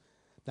jars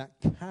that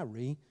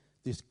carry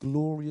this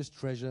glorious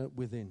treasure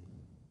within.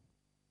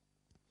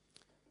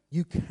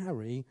 You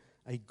carry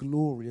a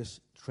glorious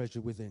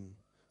treasure within.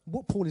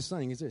 What Paul is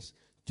saying is this: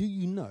 do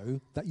you know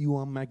that you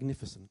are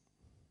magnificent?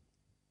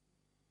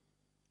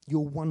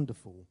 You're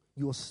wonderful,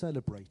 you're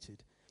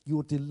celebrated,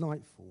 you're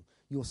delightful,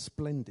 you're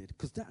splendid,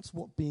 because that's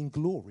what being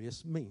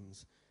glorious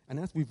means. And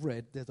as we've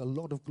read, there's a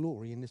lot of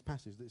glory in this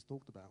passage that it's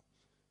talked about.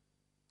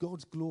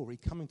 God's glory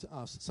coming to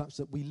us such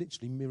that we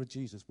literally mirror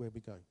Jesus where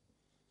we go.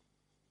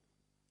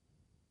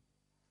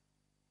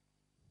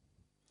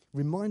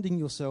 Reminding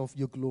yourself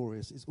you're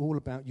glorious is all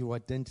about your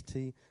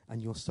identity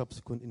and your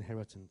subsequent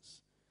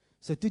inheritance.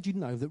 So did you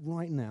know that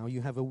right now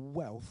you have a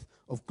wealth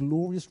of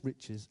glorious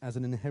riches as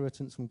an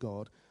inheritance from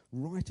God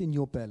right in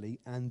your belly,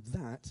 and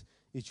that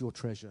is your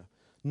treasure?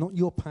 Not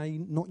your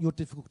pain, not your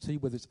difficulty,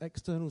 whether it's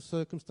external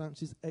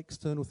circumstances,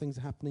 external things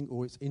happening,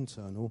 or it's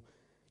internal.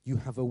 You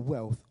have a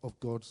wealth of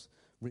God's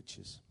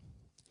riches.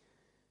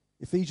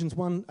 Ephesians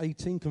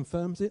 1:18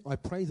 confirms it. I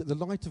pray that the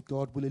light of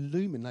God will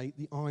illuminate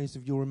the eyes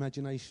of your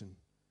imagination,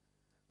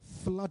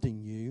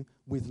 flooding you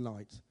with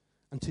light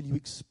until you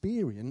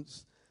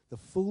experience the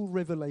full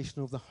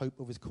revelation of the hope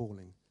of his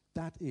calling.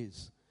 That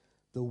is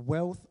the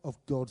wealth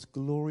of God's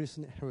glorious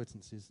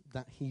inheritances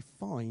that he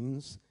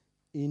finds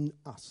in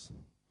us.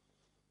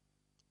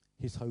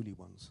 his holy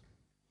ones.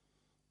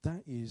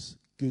 That is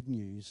good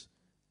news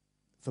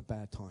for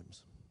bad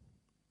times.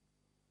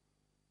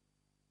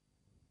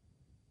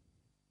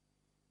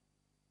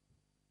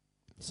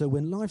 So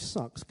when life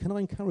sucks, can I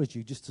encourage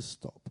you just to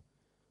stop?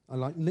 I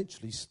like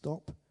literally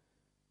stop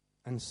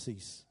and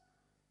cease.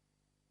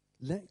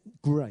 Let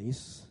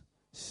grace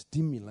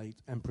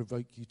stimulate and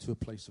provoke you to a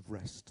place of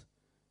rest.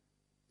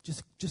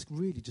 Just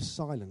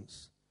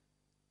silence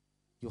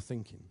your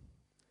thinking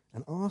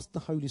and ask the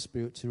Holy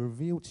Spirit to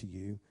reveal to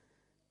you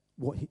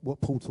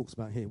what Paul talks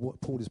about here, what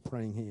Paul is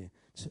praying here.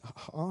 To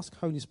ask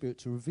Holy Spirit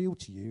to reveal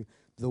to you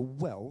the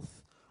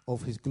wealth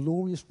of his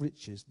glorious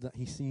riches that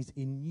he sees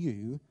in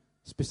you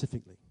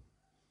specifically.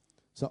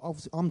 So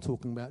obviously I'm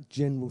talking about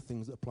general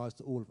things that applies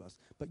to all of us.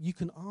 But you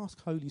can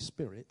ask Holy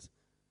Spirit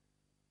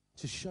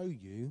to show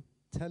you,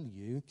 tell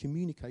you,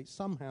 communicate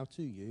somehow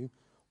to you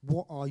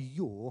what are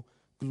your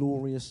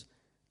glorious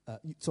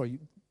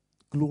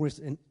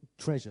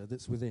treasure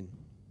that's within.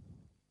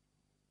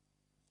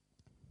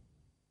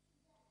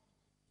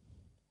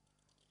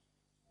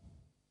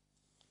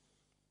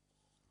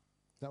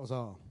 That was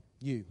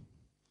you.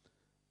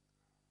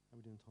 How are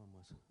we doing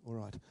time-wise? All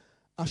right.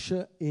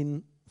 Usher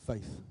in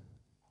faith.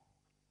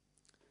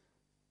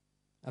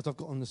 As I've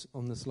got on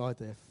the slide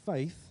there,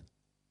 faith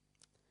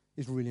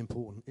is really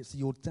important. It's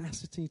the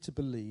audacity to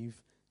believe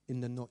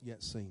in the not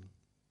yet seen.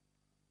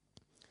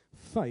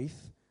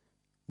 Faith,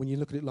 when you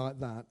look at it like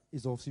that,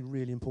 is obviously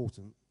really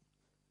important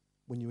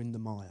when you're in the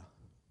mire.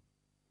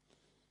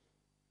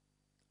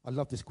 I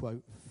love this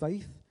quote.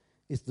 Faith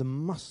is the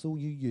muscle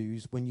you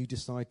use when you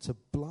decide to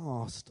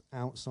blast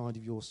outside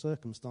of your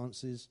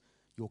circumstances,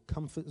 your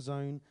comfort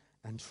zone,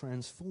 and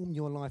transform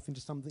your life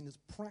into something that's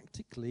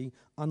practically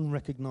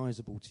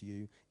unrecognizable to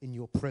you in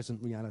your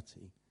present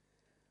reality.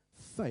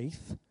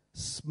 Faith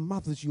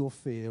smothers your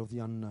fear of the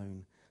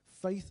unknown.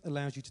 Faith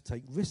allows you to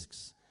take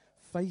risks.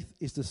 Faith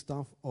is the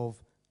stuff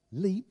of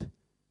leap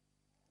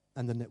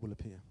and the net will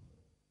appear.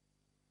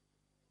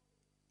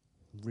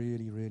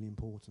 Really, really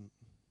important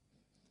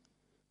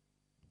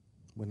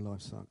when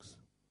life sucks.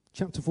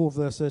 Chapter 4,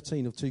 verse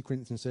 13 of 2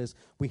 Corinthians says,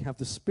 we have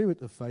the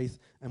spirit of faith,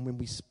 and when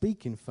we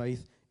speak in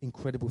faith,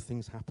 incredible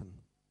things happen.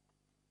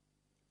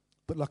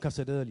 But like I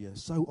said earlier,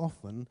 so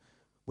often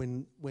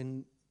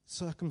when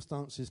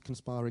circumstances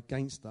conspire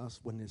against us,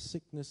 when there's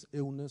sickness,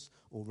 illness,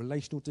 or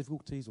relational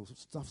difficulties, or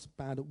stuff's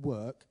bad at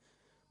work,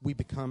 we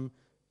become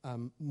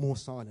more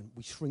silent.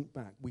 We shrink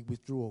back. We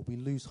withdraw. We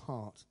lose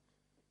heart.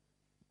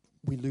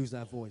 We lose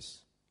our voice.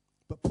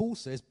 But Paul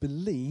says,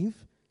 believe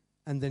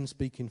and then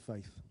speak in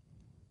faith.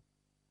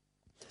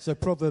 So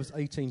Proverbs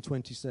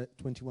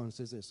 18:21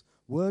 says this,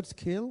 words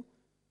kill,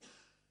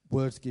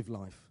 words give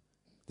life.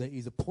 They're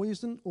either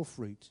poison or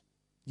fruit.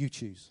 You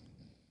choose.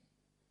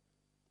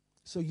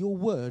 So your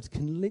words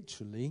can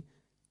literally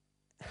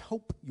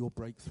help your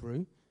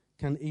breakthrough,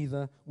 can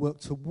either work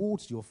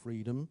towards your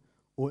freedom,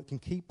 or it can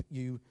keep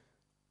you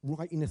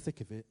right in the thick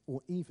of it,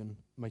 or even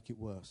make it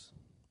worse.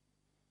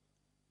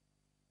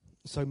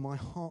 So my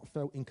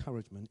heartfelt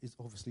encouragement is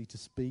obviously to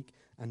speak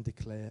and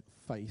declare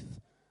faith,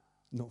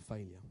 not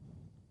failure.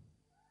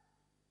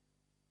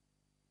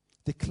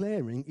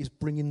 Declaring is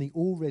bringing the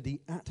already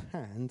at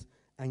hand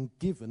and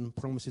given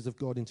promises of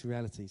God into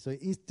reality. So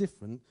it is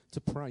different to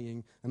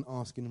praying and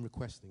asking and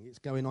requesting. It's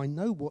going, I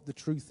know what the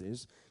truth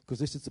is, because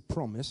this is a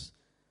promise.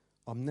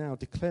 I'm now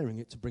declaring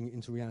it to bring it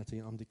into reality,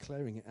 and I'm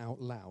declaring it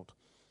out loud.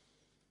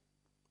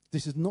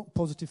 This is not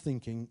positive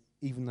thinking,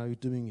 even though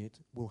doing it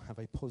will have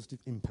a positive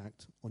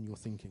impact on your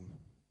thinking.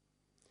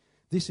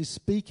 This is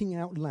speaking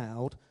out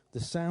loud the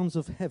sounds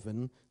of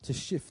heaven to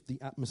shift the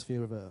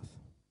atmosphere of earth.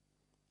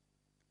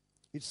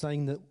 It's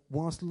saying that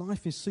whilst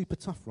life is super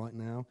tough right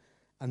now,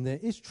 and there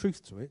is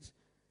truth to it,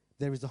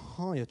 there is a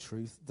higher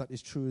truth that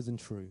is truer than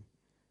true.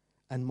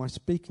 And my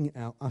speaking it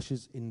out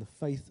ushers in the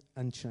faith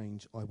and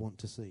change I want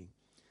to see.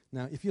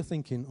 Now, if you're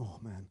thinking, oh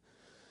man,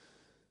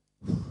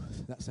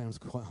 that sounds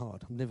quite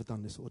hard. I've never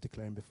done this sort of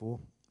declaring before.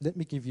 Let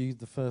me give you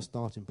the first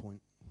starting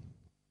point.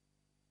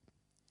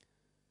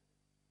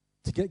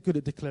 To get good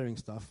at declaring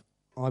stuff,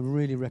 I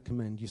really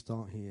recommend you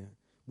start here,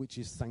 which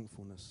is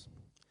thankfulness.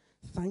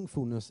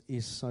 Thankfulness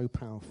is so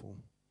powerful.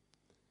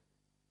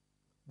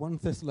 1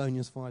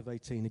 Thessalonians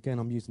 5:18, again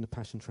I'm using the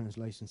Passion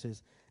Translation,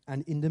 says,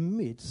 and in the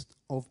midst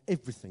of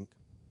everything,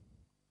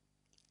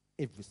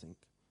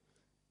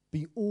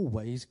 be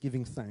always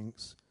giving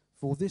thanks,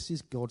 for this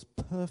is God's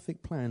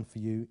perfect plan for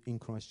you in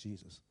Christ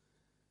Jesus.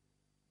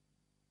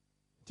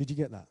 Did you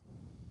get that?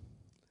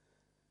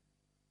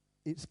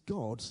 It's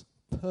God's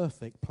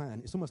perfect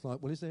plan. It's almost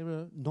like, well, is there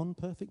a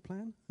non-perfect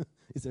plan?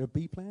 Is there a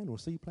B plan or a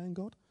C plan,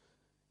 God?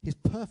 His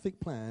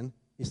perfect plan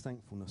is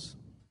thankfulness.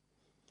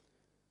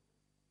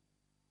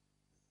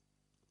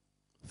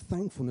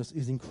 Thankfulness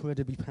is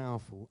incredibly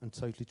powerful and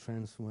totally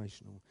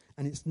transformational.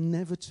 And it's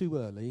never too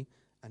early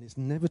and it's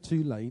never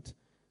too late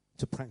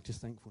to practice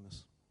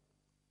thankfulness.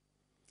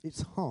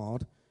 It's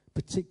hard,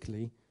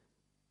 particularly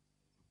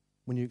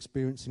when you're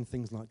experiencing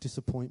things like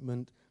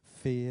disappointment,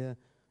 fear,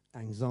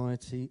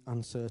 anxiety,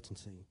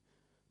 uncertainty.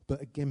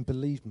 But again,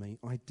 believe me,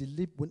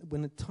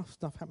 when the tough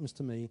stuff happens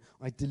to me,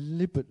 I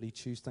deliberately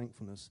choose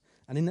thankfulness.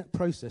 And in that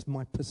process,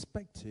 my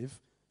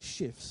perspective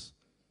shifts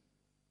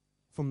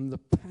from the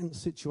pants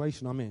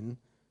situation I'm in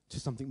to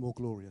something more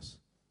glorious.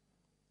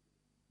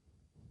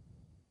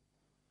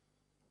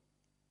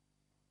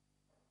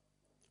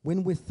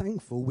 When we're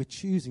thankful, we're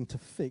choosing to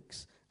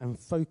fix and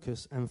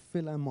focus and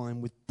fill our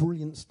mind with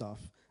brilliant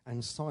stuff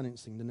and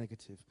silencing the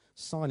negative,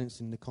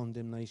 silencing the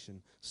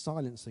condemnation,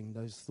 silencing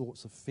those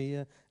thoughts of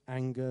fear,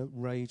 anger,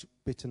 rage,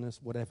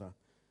 bitterness, whatever.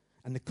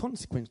 And the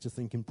consequence to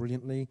thinking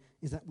brilliantly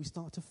is that we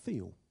start to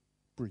feel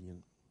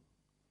brilliant.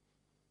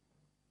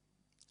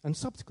 And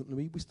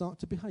subsequently, we start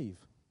to behave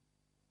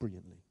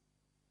brilliantly.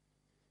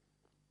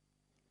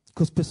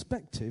 Because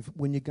perspective,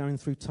 when you're going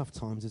through tough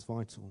times, is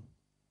vital.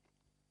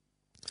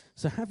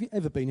 So have you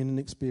ever been in an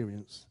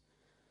experience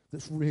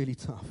that's really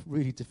tough,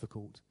 really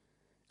difficult,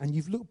 and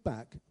you've looked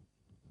back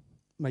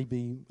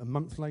maybe a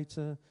month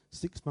later,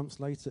 6 months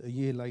later, a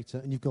year later,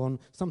 and you've gone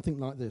something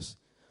like this: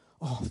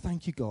 oh,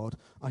 thank you, God,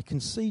 I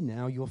can see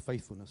now your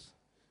faithfulness.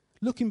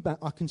 Looking back,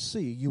 I can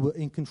see you were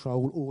in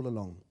control all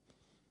along.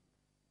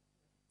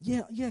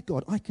 Yeah,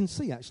 God, I can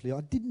see actually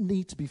I didn't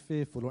need to be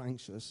fearful or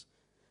anxious.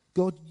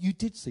 God, you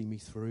did see me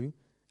through,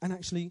 and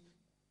actually,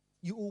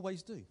 you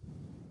always do.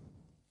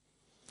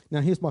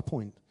 Now, here's my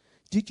point.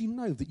 Did you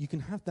know that you can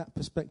have that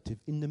perspective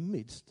in the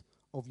midst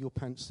of your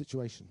pants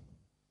situation?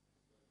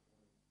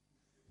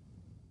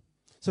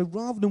 So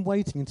rather than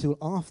waiting until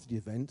after the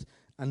event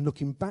and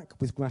looking back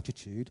with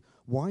gratitude,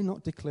 why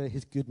not declare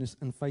his goodness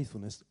and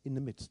faithfulness in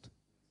the midst?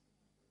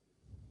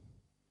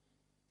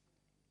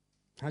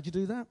 How do you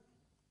do that?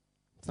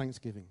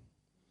 Thanksgiving.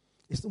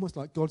 It's almost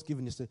like God's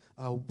given us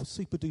a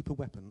super duper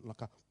weapon,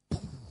 like a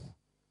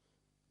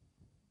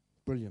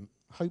brilliant.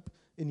 Hope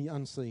in the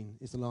unseen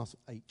is the last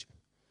H.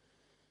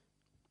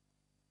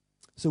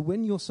 So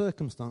when your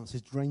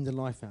circumstances drain the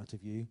life out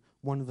of you,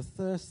 one of the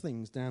first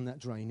things down that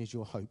drain is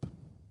your hope.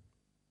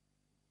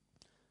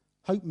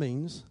 Hope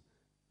means,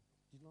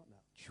 did you like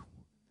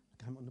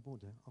that? Came on the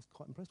board there. I was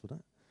quite impressed with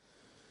that.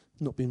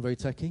 Not being very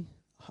techy.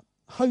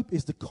 Hope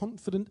is the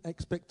confident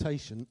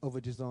expectation of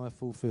a desire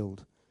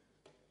fulfilled.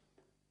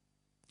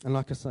 And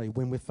like I say,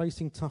 when we're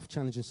facing tough,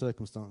 challenging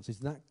circumstances,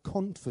 that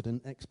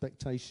confident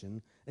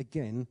expectation,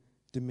 again,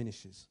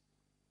 diminishes.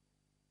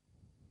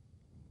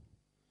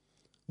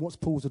 What's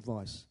Paul's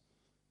advice?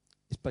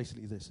 It's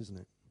basically this, isn't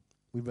it?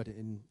 We read it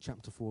in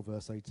chapter 4,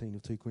 verse 18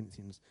 of 2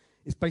 Corinthians.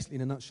 It's basically,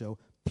 in a nutshell,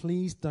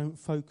 please don't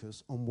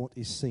focus on what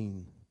is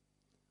seen,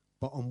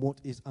 but on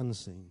what is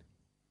unseen.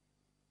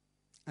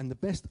 And the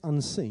best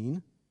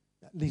unseen,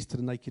 at least to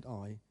the naked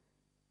eye,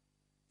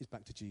 is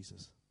back to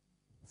Jesus,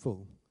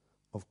 full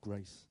of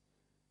grace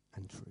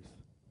and truth.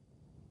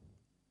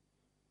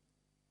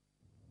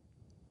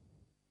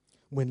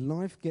 When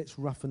life gets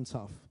rough and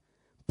tough,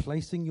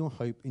 placing your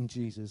hope in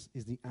Jesus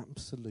is the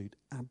absolute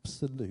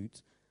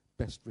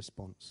best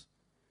response.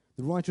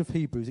 The writer of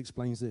Hebrews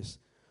explains this: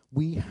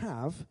 we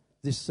have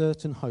this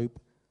certain hope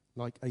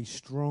like a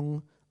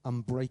strong,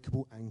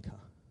 unbreakable anchor,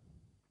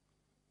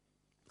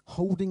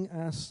 holding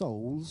our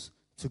souls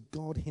to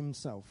God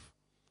himself.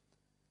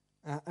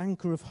 Our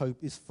anchor of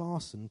hope is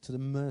fastened to the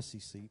mercy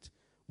seat,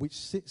 which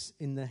sits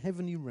in the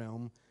heavenly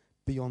realm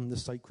beyond the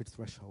sacred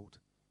threshold.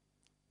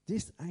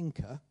 This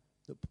anchor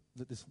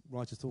that this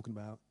writer's talking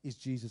about is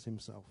Jesus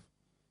himself.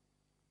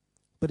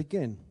 But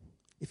again,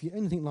 if you're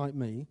anything like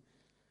me,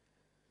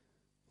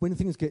 when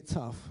things get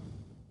tough,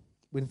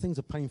 when things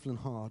are painful and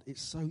hard,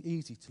 it's so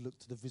easy to look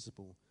to the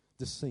visible,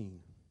 the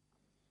seen,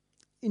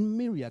 in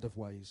myriad of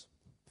ways.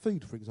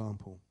 Food, for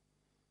example.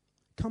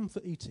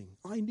 Comfort eating.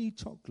 I need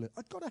chocolate.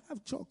 I've got to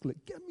have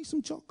chocolate. Get me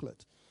some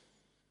chocolate.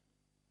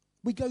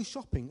 We go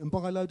shopping and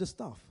buy a load of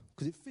stuff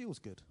because it feels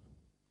good.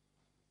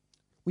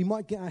 We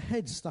might get our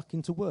heads stuck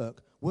into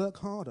work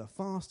harder,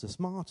 faster,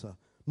 smarter.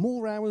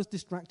 More hours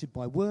distracted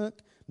by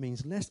work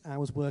means less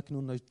hours working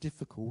on those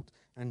difficult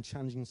and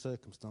challenging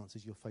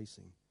circumstances you're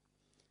facing.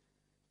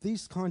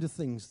 These kind of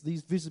things,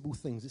 these visible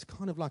things, it's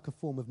kind of like a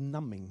form of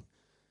numbing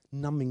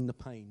the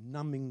pain,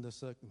 numbing the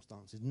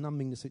circumstances,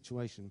 numbing the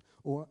situation,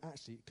 or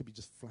actually it could be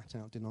just flat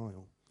out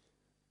denial.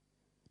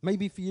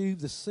 Maybe for you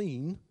the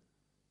scene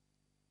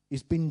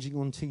is binging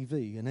on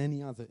TV and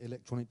any other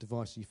electronic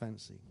device you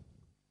fancy.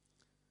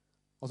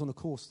 I was on a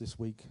course this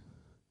week.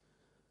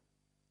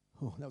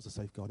 Oh, that was a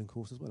safeguarding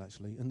course as well,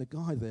 actually. And the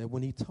guy there,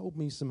 when he told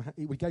me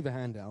we gave a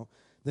handout,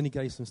 then he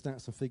gave some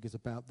stats and figures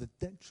about the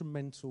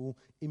detrimental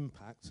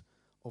impact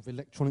of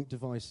electronic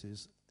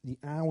devices, the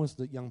hours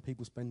that young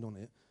people spend on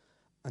it.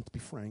 And to be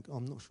frank,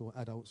 I'm not sure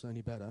adults are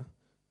any better.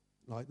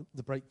 Like,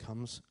 the break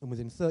comes, and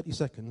within 30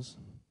 seconds,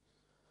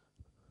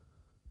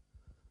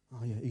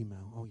 oh yeah,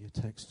 email, oh yeah,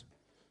 text.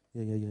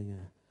 Yeah.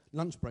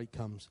 Lunch break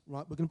comes.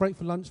 Right, we're going to break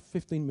for lunch for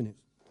 15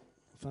 minutes.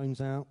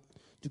 Phone's out.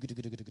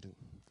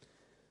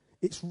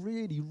 It's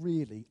really,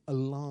 really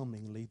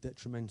alarmingly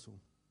detrimental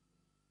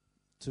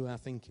to our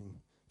thinking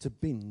to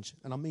binge,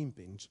 and I mean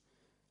binge,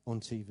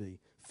 on TV.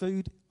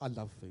 Food, I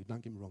love food,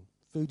 don't get me wrong.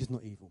 Food is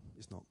not evil,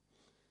 it's not.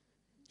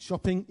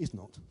 Shopping is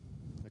not,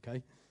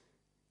 okay?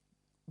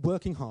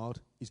 working hard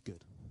is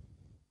good.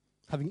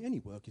 Having any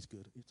work is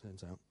good, it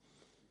turns out.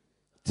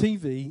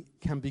 TV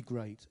can be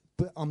great,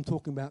 but I'm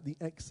talking about the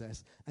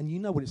excess. And you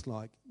know what it's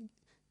like.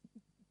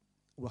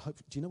 Well, do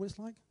you know what it's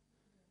like?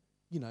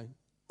 You know,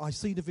 I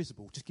see the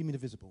visible. Just give me the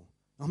visible.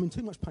 I'm in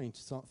too much pain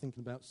to start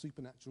thinking about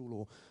supernatural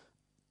or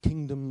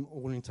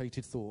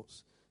kingdom-orientated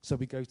thoughts. So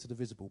we go to the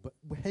visible. But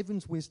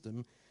heaven's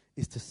wisdom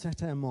is to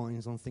set our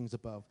minds on things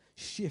above,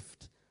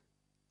 shift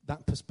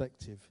that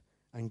perspective,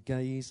 and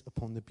gaze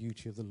upon the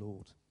beauty of the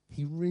Lord.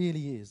 He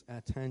really is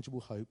our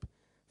tangible hope,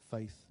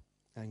 faith,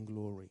 and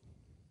glory.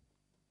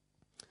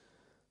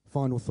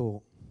 Final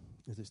thought,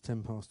 as it's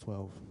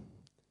 12:10.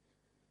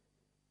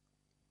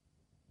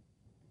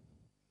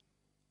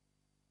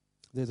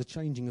 There's a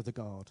changing of the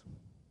guard.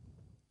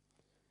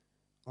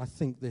 I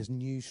think there's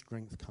new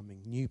strength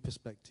coming, new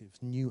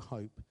perspectives, new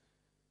hope,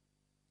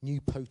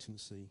 new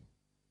potency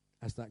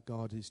as that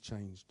guard is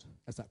changed,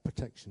 as that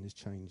protection is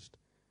changed.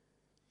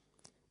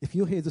 If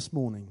you're here this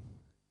morning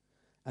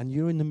and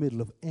you're in the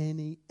middle of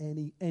any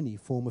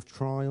form of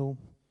trial,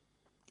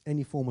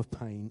 any form of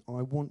pain,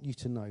 I want you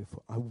to know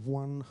for a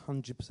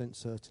 100%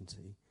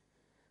 certainty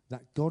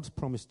that God's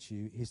promise to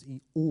you is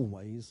He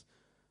always,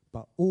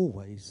 but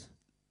always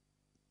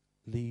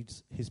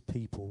leads His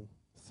people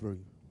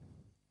through.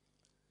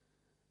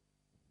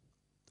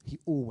 He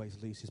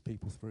always leads His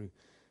people through.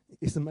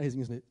 It's amazing,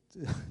 isn't it?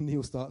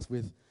 Neil starts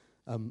with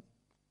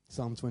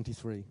Psalm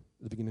 23 at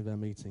the beginning of our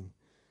meeting.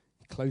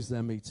 He closes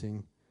our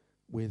meeting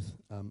with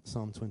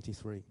Psalm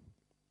 23.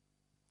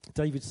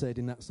 David said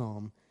in that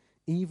psalm,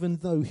 even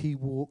though he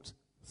walked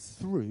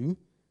through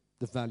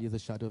the valley of the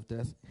shadow of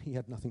death, he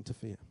had nothing to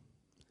fear.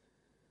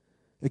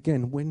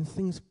 Again, when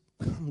things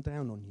come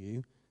down on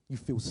you, you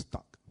feel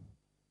stuck,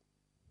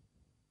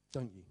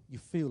 don't you? You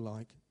feel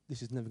like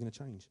this is never going to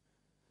change.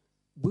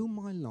 Will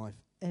my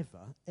life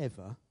ever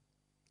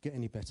get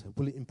any better?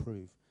 Will it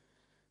improve?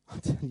 I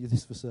tell you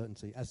this for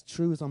certainty. As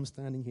true as I'm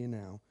standing here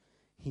now,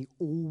 He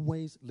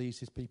always leads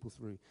His people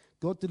through.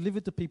 God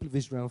delivered the people of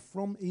Israel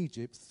from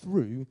Egypt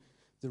through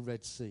the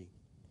Red Sea.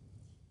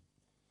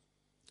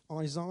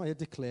 Isaiah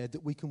declared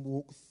that we can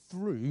walk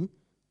through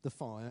the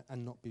fire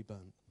and not be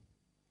burnt.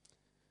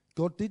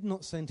 God did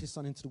not send His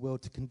Son into the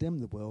world to condemn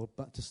the world,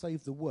 but to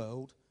save the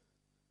world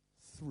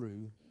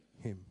through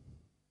Him.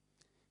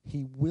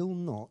 He will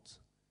not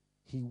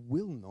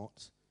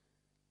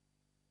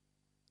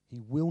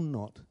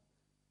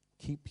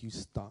keep you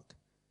stuck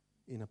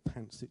in a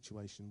pants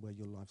situation where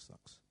your life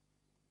sucks.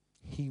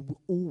 He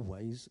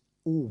always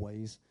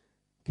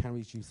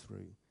carries you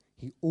through.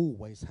 He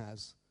always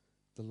has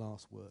the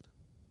last word.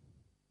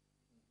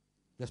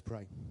 Let's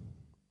pray.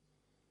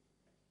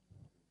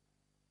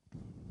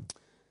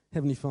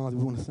 Heavenly Father,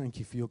 we want to thank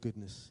You for Your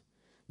goodness.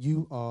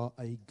 You are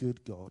a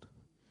good God.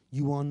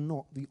 You are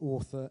not the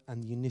author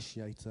and the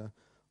initiator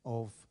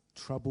of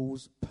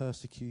troubles,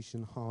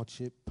 persecution,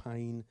 hardship,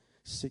 pain,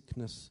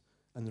 sickness,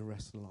 and the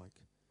rest alike.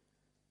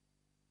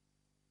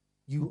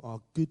 You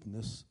are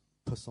goodness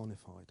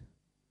personified.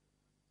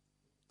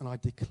 And I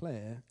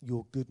declare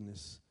Your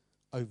goodness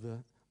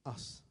over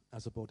us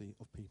as a body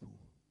of people.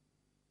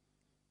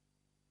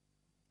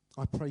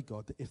 I pray,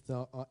 God, that if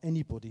there are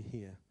anybody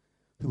here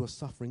who are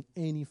suffering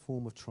any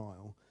form of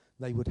trial,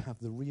 they would have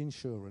the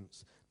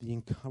reassurance, the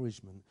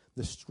encouragement,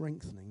 the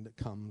strengthening that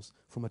comes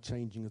from a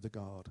changing of the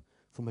guard,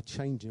 from a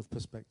changing of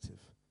perspective.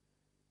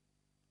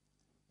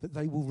 That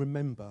they will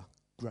remember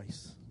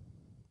grace.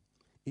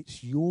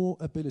 It's Your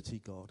ability,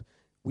 God.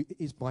 It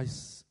is by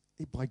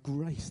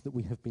grace that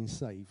we have been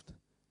saved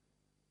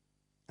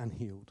and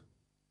healed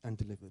and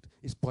delivered.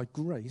 It's by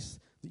grace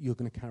that You're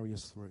going to carry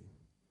us through.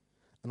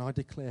 And I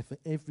declare for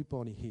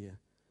everybody here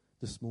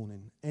this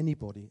morning,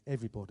 anybody,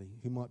 everybody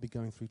who might be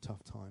going through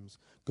tough times,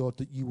 God,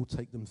 that You will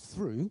take them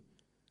through,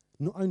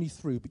 not only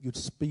through, but You'd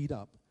speed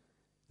up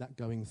that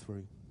going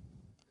through.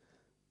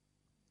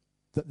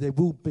 That there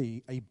will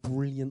be a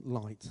brilliant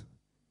light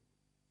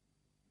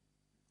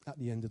at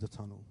the end of the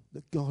tunnel.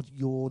 That God,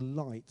 Your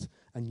light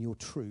and Your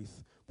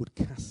truth would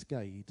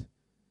cascade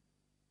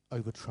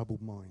over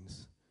troubled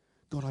minds.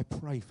 God, I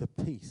pray for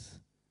peace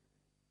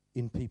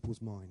in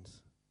people's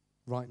minds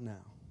right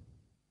now.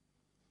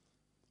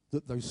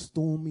 That those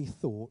stormy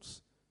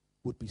thoughts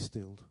would be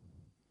stilled.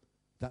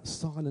 That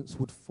silence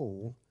would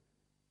fall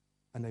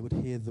and they would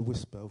hear the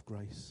whisper of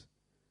grace.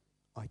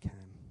 I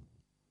can.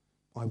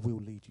 I will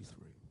lead you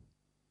through.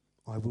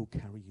 I will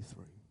carry you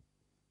through.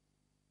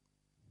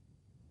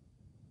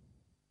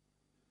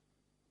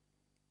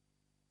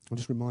 I'm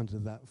just reminded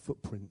of that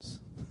footprints.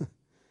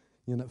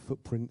 You know, that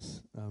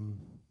footprints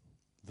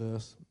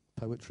verse,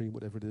 poetry,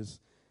 whatever it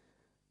is,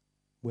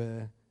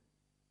 where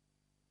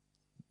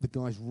the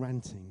guy's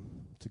ranting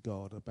to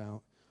God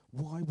about,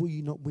 why were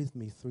You not with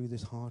me through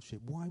this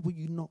hardship? Why were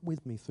You not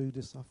with me through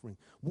this suffering?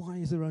 Why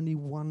is there only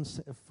one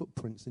set of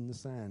footprints in the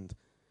sand?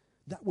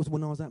 That was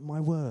when I was at my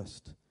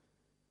worst.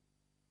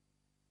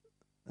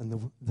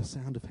 And the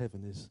sound of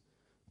heaven is,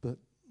 but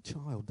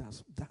child,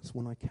 that's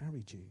when I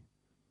carried you.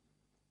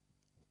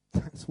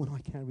 That's when I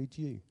carried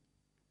you.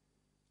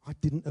 I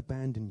didn't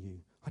abandon you.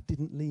 I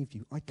didn't leave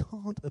you. I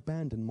can't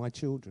abandon my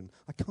children.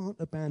 I can't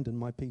abandon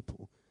my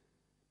people.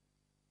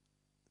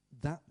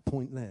 That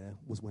point there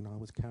was when I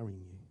was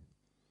carrying you.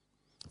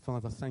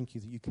 Father, thank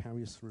you that you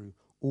carry us through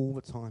all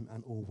the time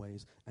and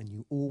always, and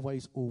you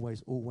always,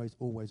 always, always,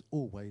 always,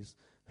 always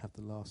have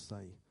the last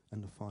say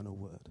and the final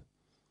word.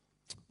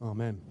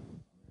 Amen.